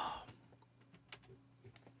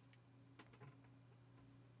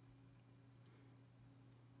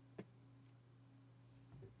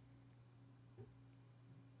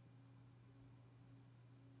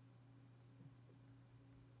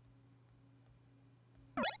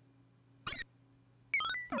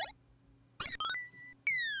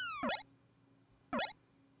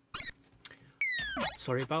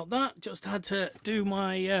 Sorry about that. Just had to do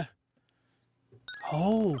my...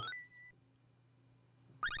 Oh.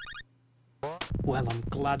 Well, I'm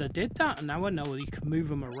glad I did that. And now I know you can move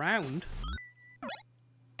them around.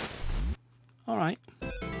 All right.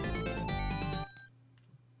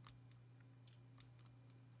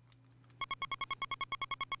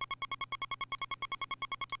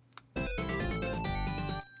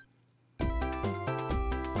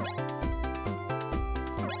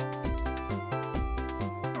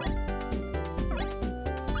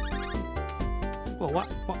 Well,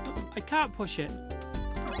 what? I can't push it.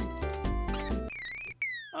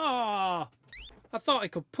 Oh, I thought I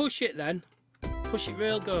could push it then. Push it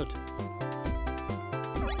real good.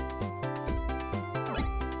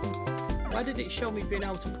 Why did it show me being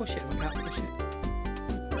able to push it if I can't push it?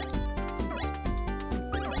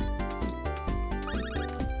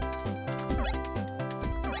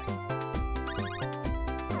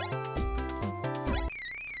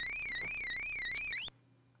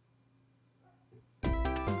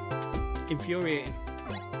 Infuriating.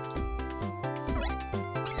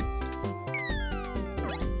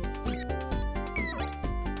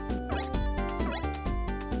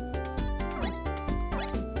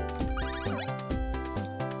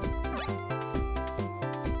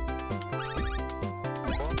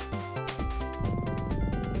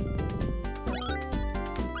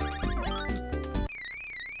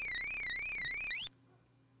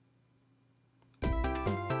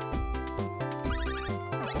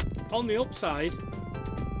 On the upside,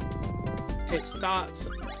 it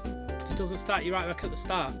doesn't start you right back at the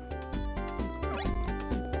start.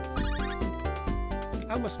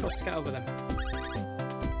 How am I supposed to get over them?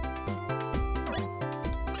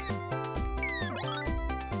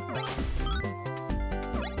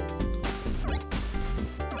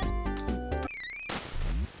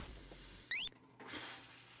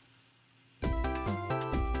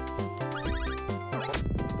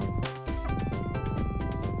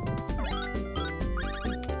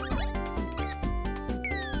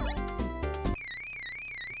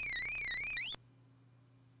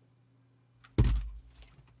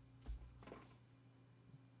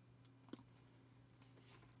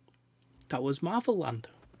 That was Marvel Land.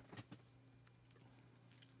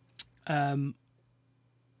 And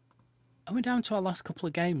we're down to our last couple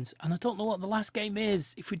of games, and I don't know what the last game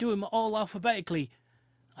is. If we do them all alphabetically,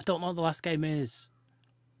 I don't know what the last game is.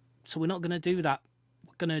 So we're not going to do that.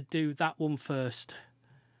 We're going to do that one first.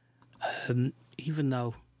 Even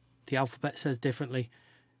though the alphabet says differently.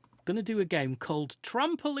 I'm going to do a game called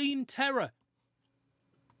Trampoline Terror.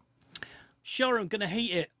 Sure, I'm going to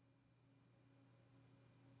hate it.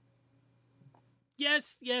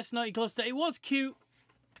 Yes, Naughty Cluster. It was cute.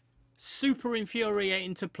 Super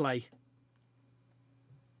infuriating to play.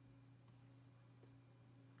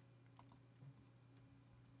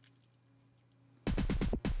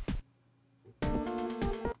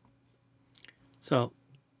 So,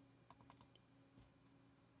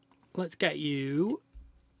 let's get you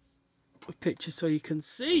a picture so you can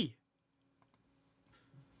see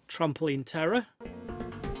Trampoline Terror.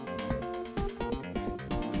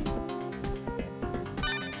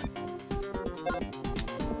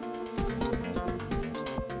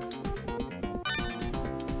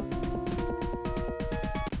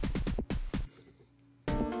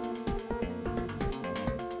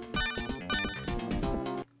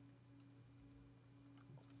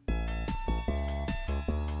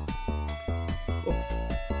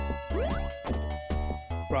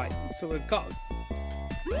 Right, so we've got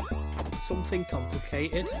something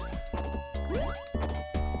complicated.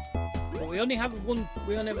 But we only have one,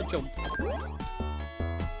 we only have a jump.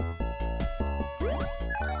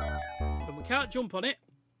 And we can't jump on it.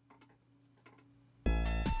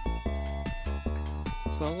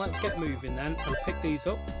 So let's get moving then and pick these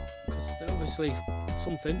up, because they're obviously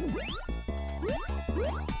something.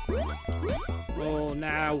 Oh,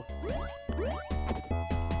 now.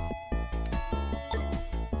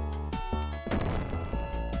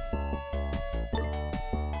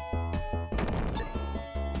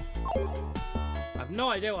 No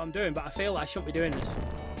idea what I'm doing, but I feel I shouldn't be doing this.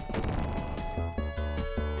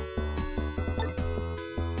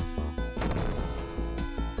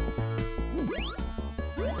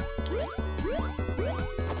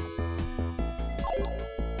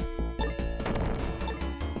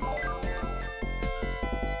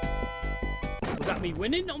 Was that me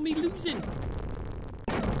winning or me losing?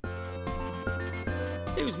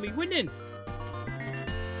 It was me winning.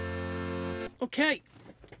 Okay.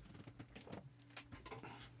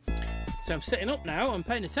 So I'm sitting up now, I'm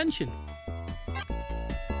paying attention.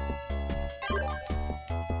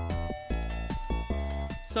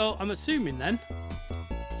 So I'm assuming then,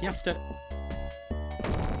 you have to...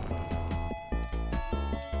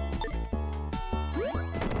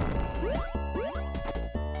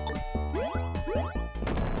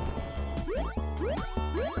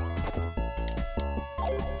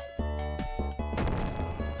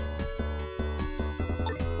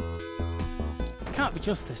 Can't be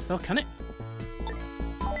just this though, can it?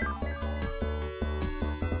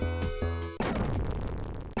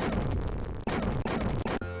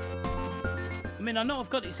 I mean, I know I've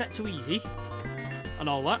got it set to easy and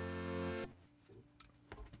all that.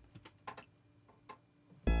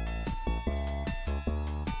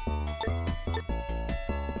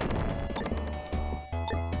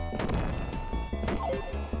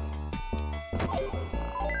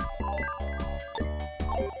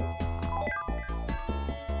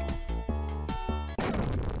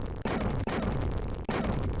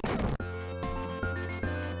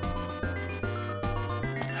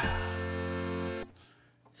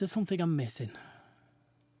 Is there something I'm missing?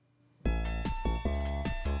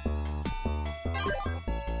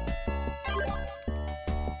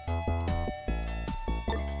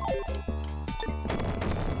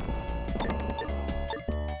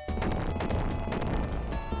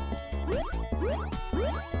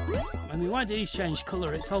 I mean, why do these change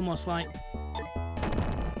colour? It's almost like...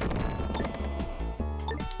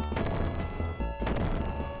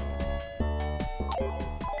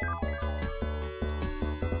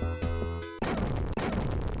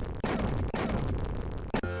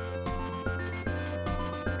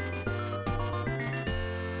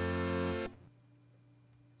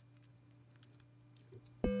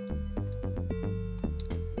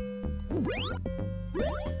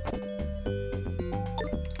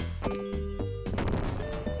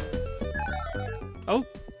 Oh.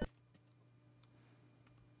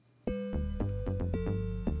 I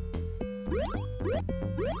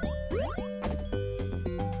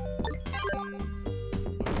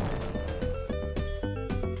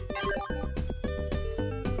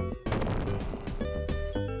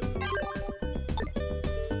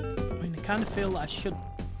mean, I kind of feel that I should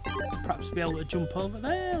perhaps be able to jump over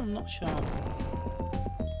there. I'm not sure.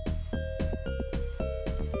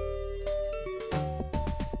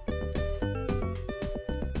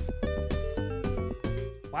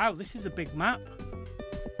 Wow, this is a big map.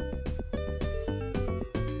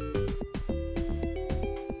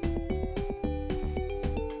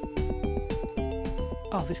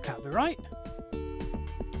 Oh, this can't be right.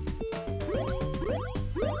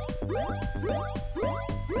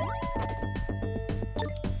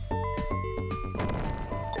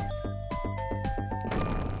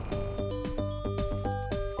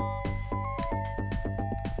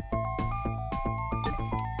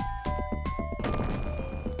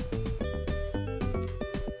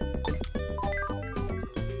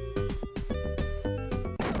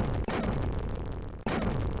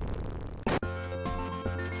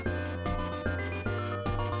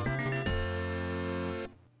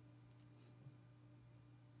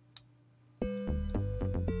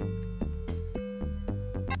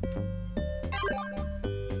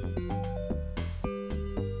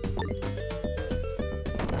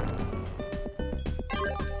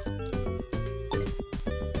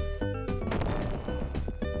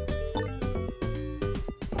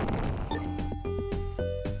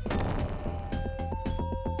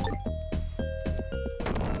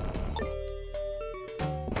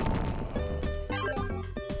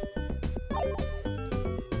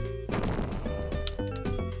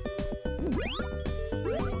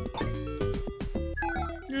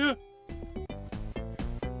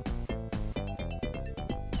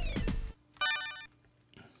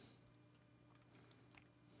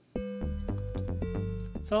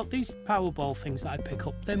 So these Powerball things that I pick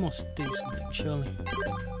up, they must do something, surely.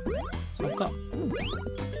 So I've got...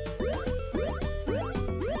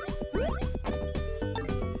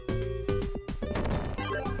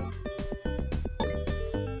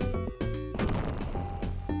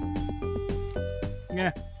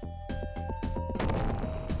 Yeah.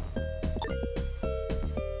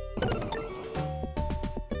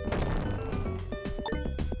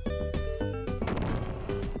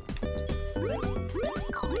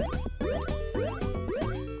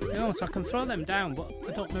 No, so I can throw them down, but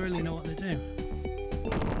I don't really know what they do.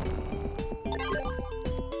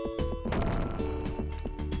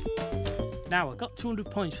 Now, I got 200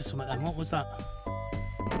 points for something then. What was that?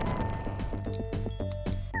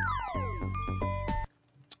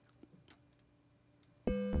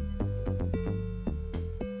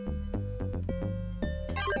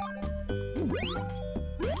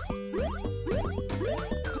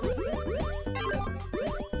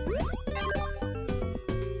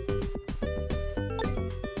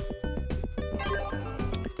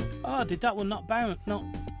 Oh, did that one not bounce?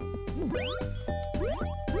 No.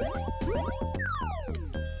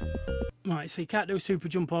 Right, so you can't do a super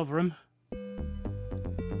jump over him.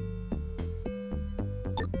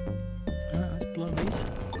 Let's blow these.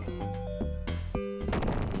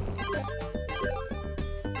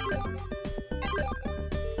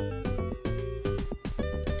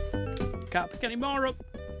 Can't pick any more up.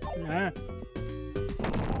 Nah.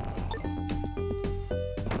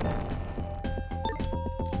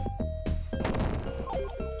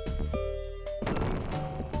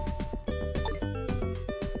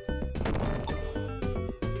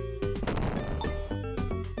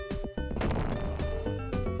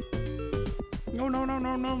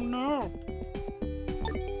 No.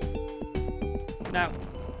 Now,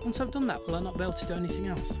 once I've done that, will I not be able to do anything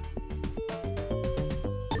else?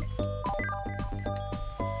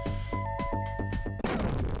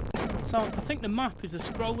 So, I think the map is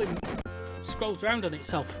scrolls around on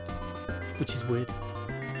itself, which is weird.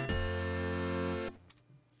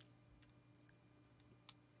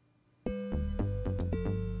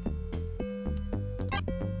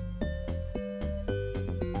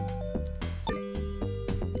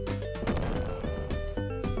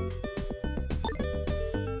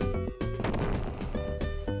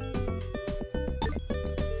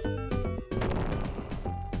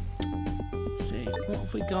 What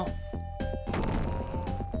have we got?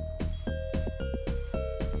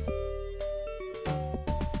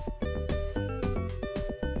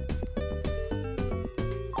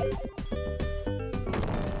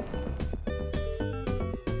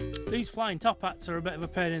 These flying top hats are a bit of a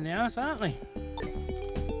pain in the ass, aren't they?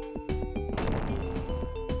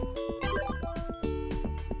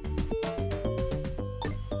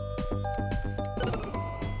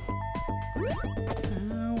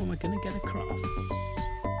 How am I going to get across?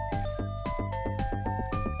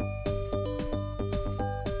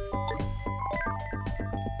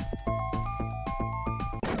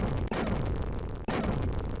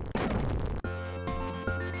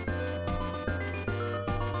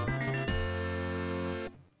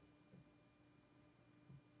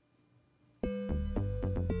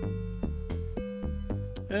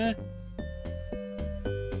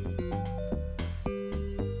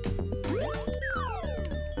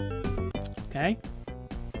 Okay.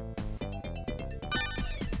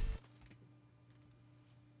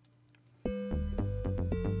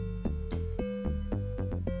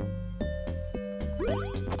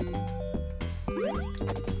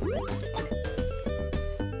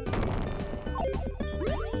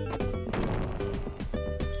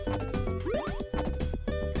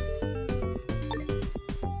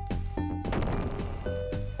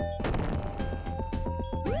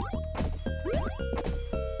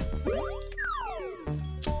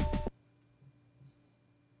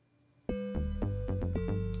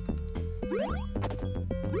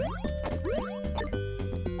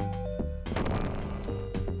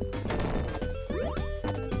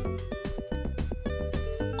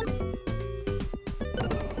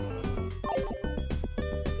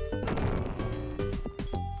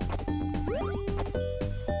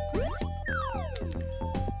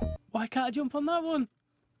 Why can't I jump on that one?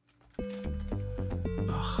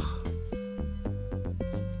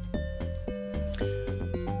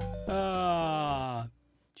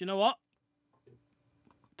 Do you know what?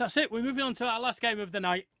 That's it. We're moving on to our last game of the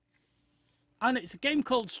night. And it's a game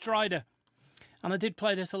called Strider. And I did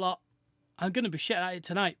play this a lot. I'm going to be shit at it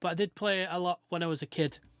tonight, but I did play it a lot when I was a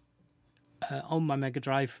kid on my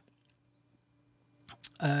Megadrive.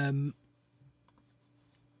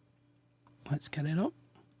 Let's get it up.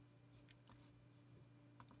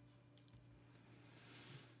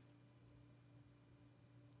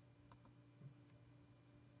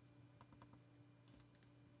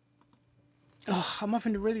 Oh, I'm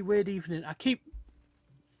having a really weird evening. I keep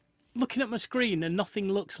looking at my screen and nothing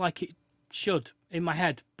looks like it should in my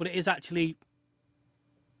head, but it is actually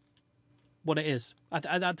what it is.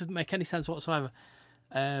 That doesn't make any sense whatsoever.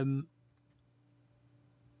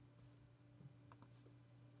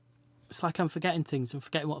 It's like I'm forgetting things and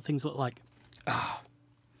forgetting what things look like. Ah.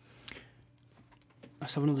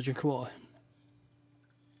 Let's have another drink of water.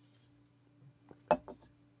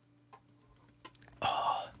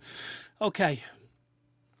 Oh. Okay.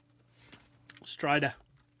 Strider.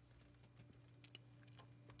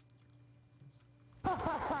 I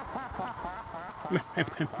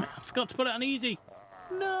forgot to put it on easy.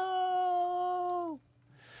 No.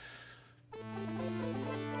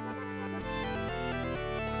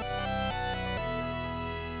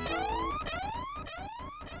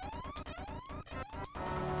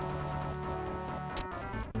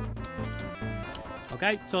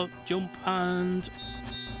 Okay, so jump and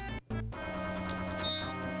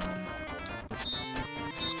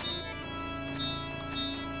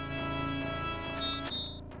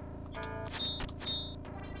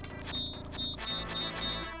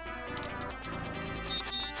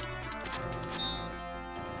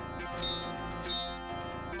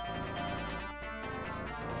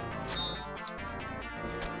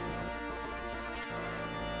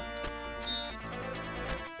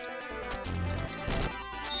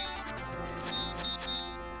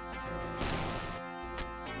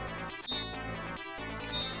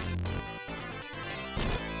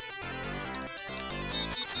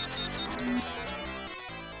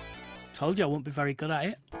told you I won't be very good at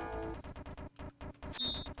it.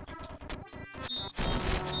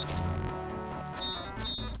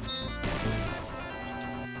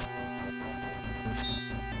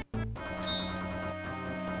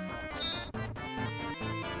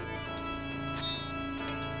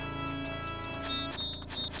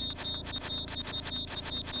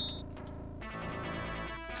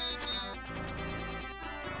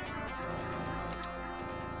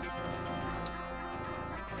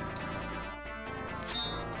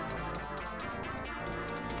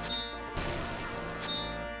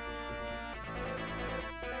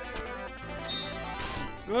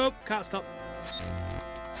 Oh, can't stop.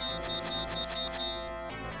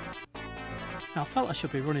 I felt I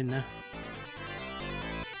should be running there.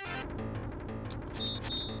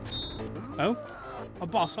 Oh, a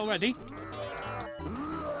boss already?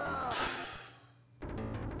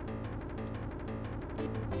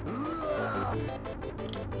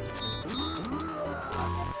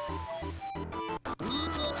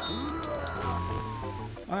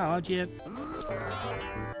 Wow, how'd you...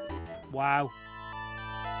 Wow.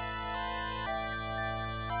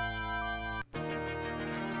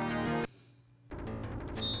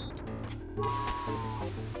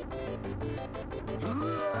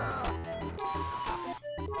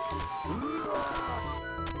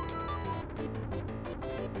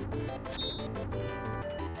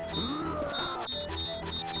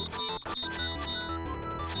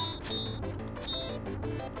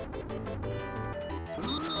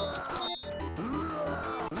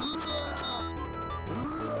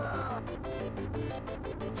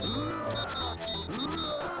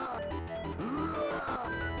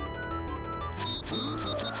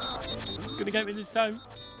 Gonna get me this time.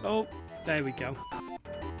 Oh, there we go.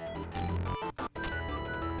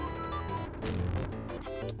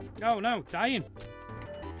 Oh no, dying.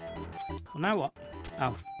 Well, now what?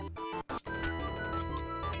 Oh.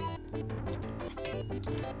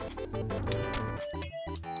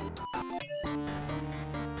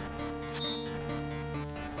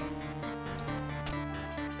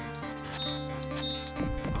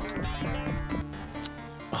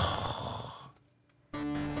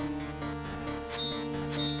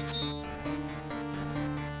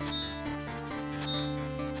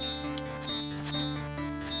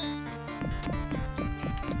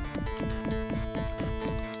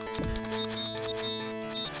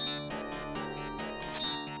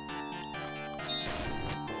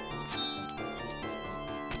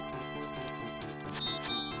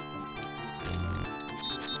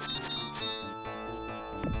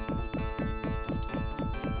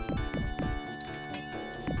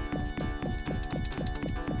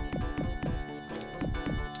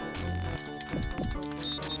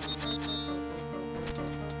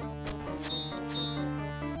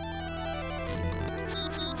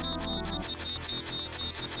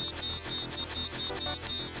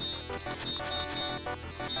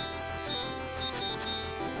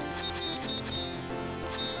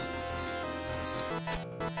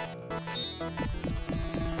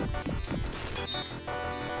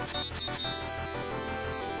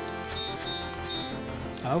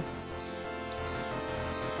 Oh.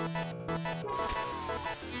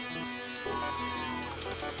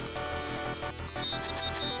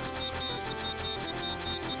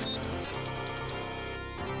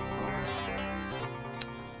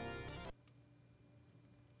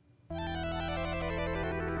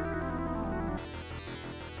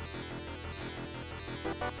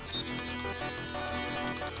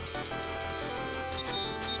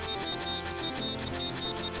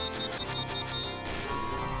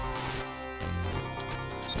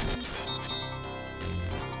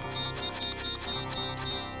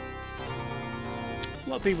 A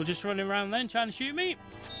lot of people just running around then trying to shoot me.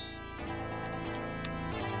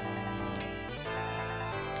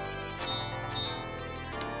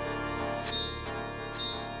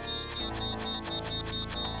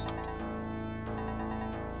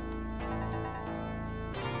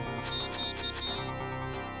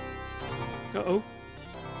 Uh-oh.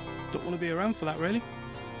 Don't want to be around for that, really.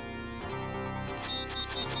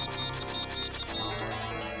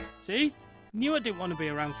 See? Knew I didn't want to be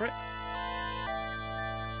around for it.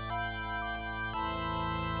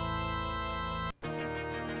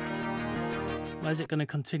 Where's it going to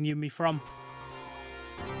continue me from?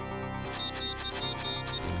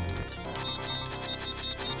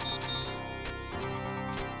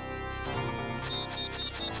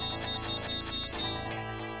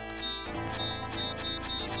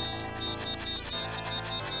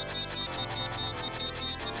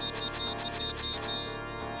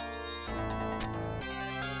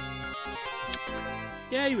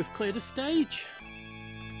 Yay, we've cleared a stage.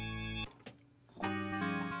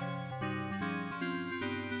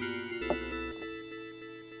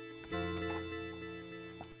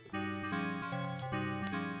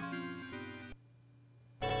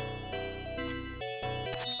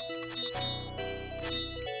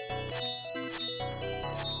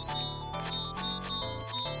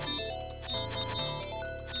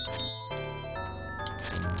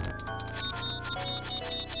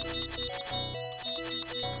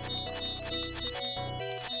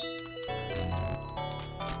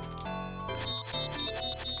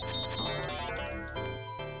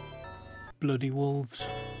 Bloody wolves.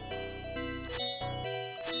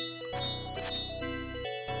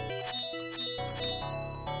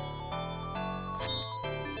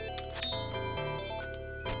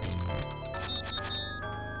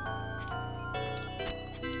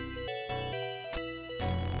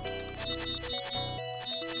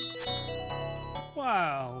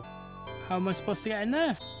 Wow. How am I supposed to get in there?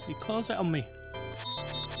 If you close it on me.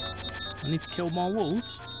 I need to kill more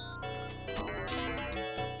wolves.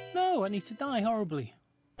 I need to die horribly.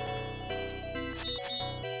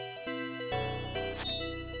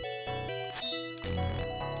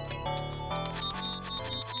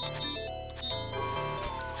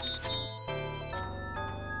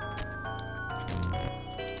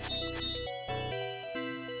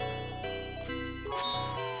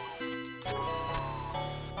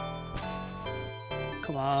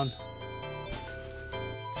 Come on.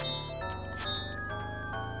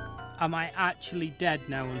 Am I actually dead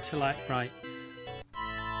now until I... Right.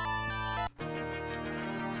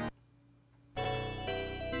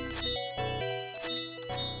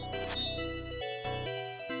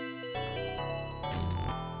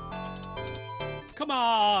 Come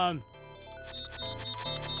on!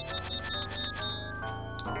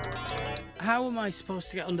 How am I supposed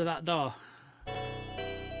to get under that door?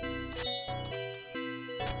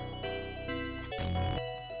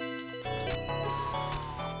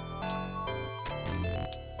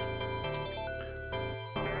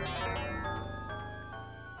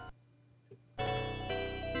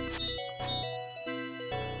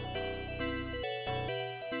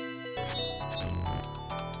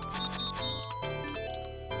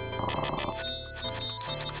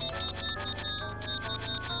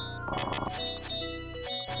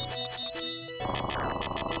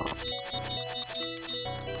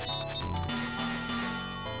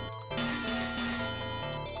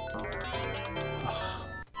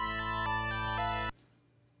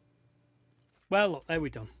 Well, look, there we're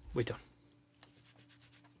done. We're done.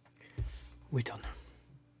 We're done.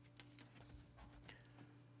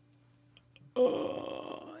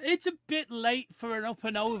 Oh, it's a bit late for an up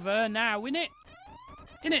and over now, isn't it?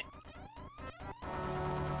 Isn't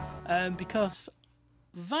it? Because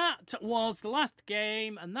that was the last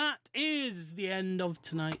game, and that is the end of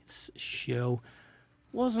tonight's show.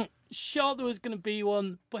 Wasn't sure there was going to be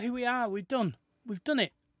one, but here we are. We've done. We've done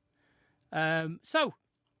it. So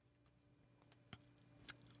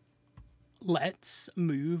let's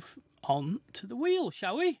move on to the wheel,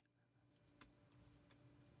 shall we?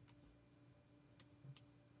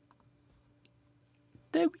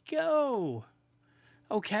 There we go.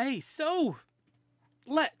 Okay, so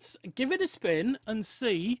let's give it a spin and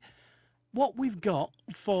see what we've got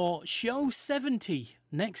for show 70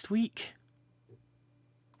 next week.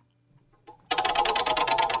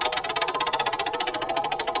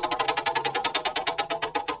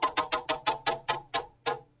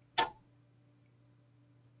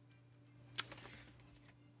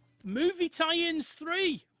 Movie tie-ins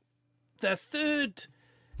 3. The third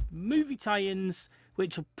movie tie-ins,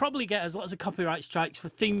 which will probably get us lots of copyright strikes for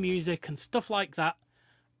theme music and stuff like that.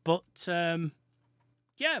 But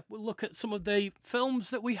yeah, we'll look at some of the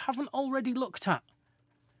films that we haven't already looked at.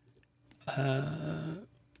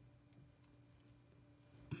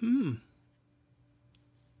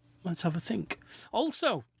 Let's have a think.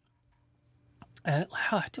 Also, why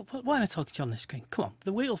am I talking to you on this screen? Come on,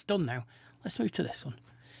 the wheel's done now. Let's move to this one.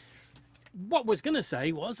 What I was going to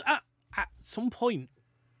say was, at some point,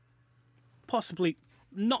 possibly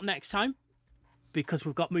not next time, because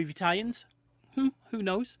we've got movie tie-ins. Who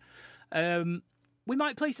knows? We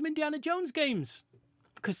might play some Indiana Jones games,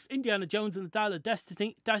 because Indiana Jones and the Dial of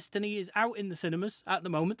Destiny is out in the cinemas at the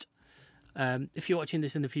moment. If you're watching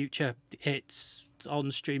this in the future, it's on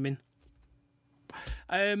streaming.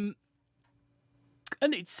 And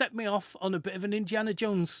it set me off on a bit of an Indiana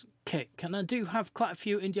Jones kick, and I do have quite a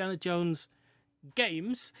few Indiana Jones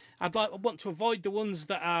games. I want to avoid the ones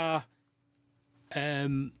that are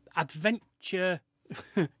adventure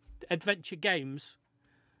games,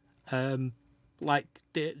 like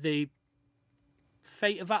the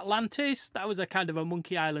Fate of Atlantis. That was a kind of a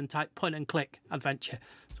Monkey Island type point and click adventure,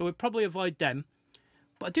 so we'd probably avoid them.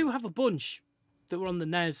 But I do have a bunch that were on the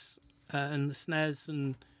NES and the SNES,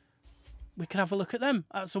 and we can have a look at them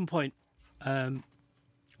at some point. A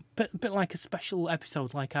bit like a special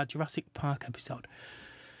episode, like our Jurassic Park episode.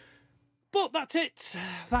 But that's it.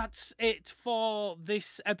 That's it for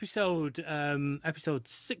this episode. Episode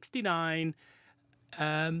 69.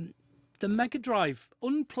 The Megadrive.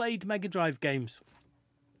 Unplayed Megadrive games.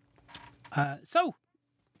 So,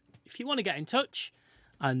 if you want to get in touch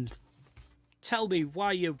and tell me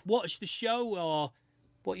why you watched the show, or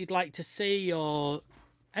what you'd like to see, or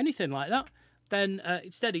anything like that, then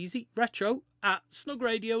it's dead easy.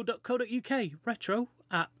 retro@snugradio.co.uk.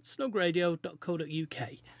 retro@snugradio.co.uk.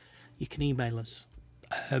 You can email us.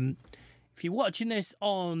 If you're watching this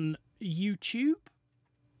on YouTube,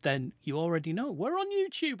 then you already know we're on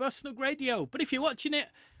YouTube at Snug Radio. But if you're watching it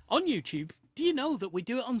on YouTube, do you know that we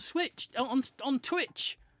do it on on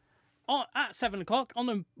Twitch at 7 o'clock on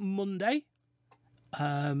a Monday?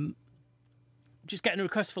 Just getting a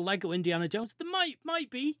request for Lego Indiana Jones. There might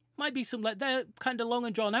be some, they're kind of long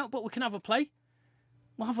and drawn out, but we can have a play.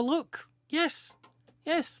 We'll have a look. Yes.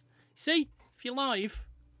 See, if you're live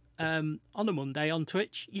on a Monday on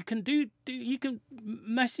Twitch, you can you can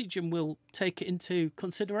message and we'll take it into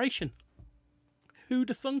consideration. Who'd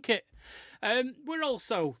have thunk it? We're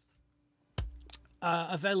also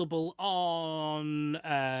available on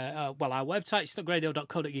our website,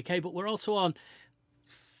 snugradio.co.uk, but we're also on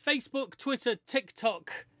Facebook, Twitter,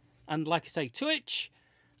 TikTok, and like I say, Twitch.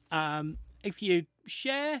 If you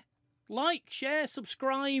share,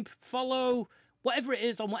 subscribe, follow, whatever it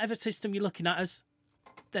is on whatever system you're looking at us,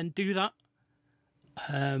 then do that.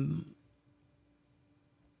 I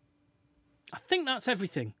think that's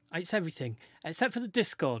everything. It's everything, except for the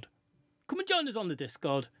Discord. Come and join us on the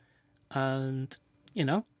Discord and,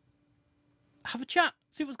 have a chat,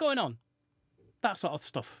 see what's going on. That sort of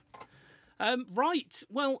stuff. Right,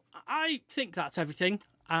 well, I think that's everything.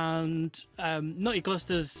 And Nutty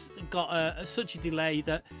Gluster's got such a delay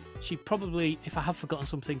that she probably, if I have forgotten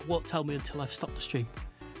something, won't tell me until I've stopped the stream.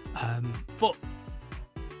 But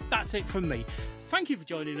that's it from me. Thank you for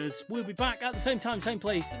joining us. We'll be back at the same time, same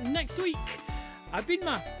place next week. I've been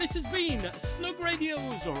Matt. This has been Snug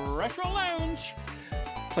Radio's Retro Lounge.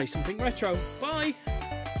 Play something retro. Bye.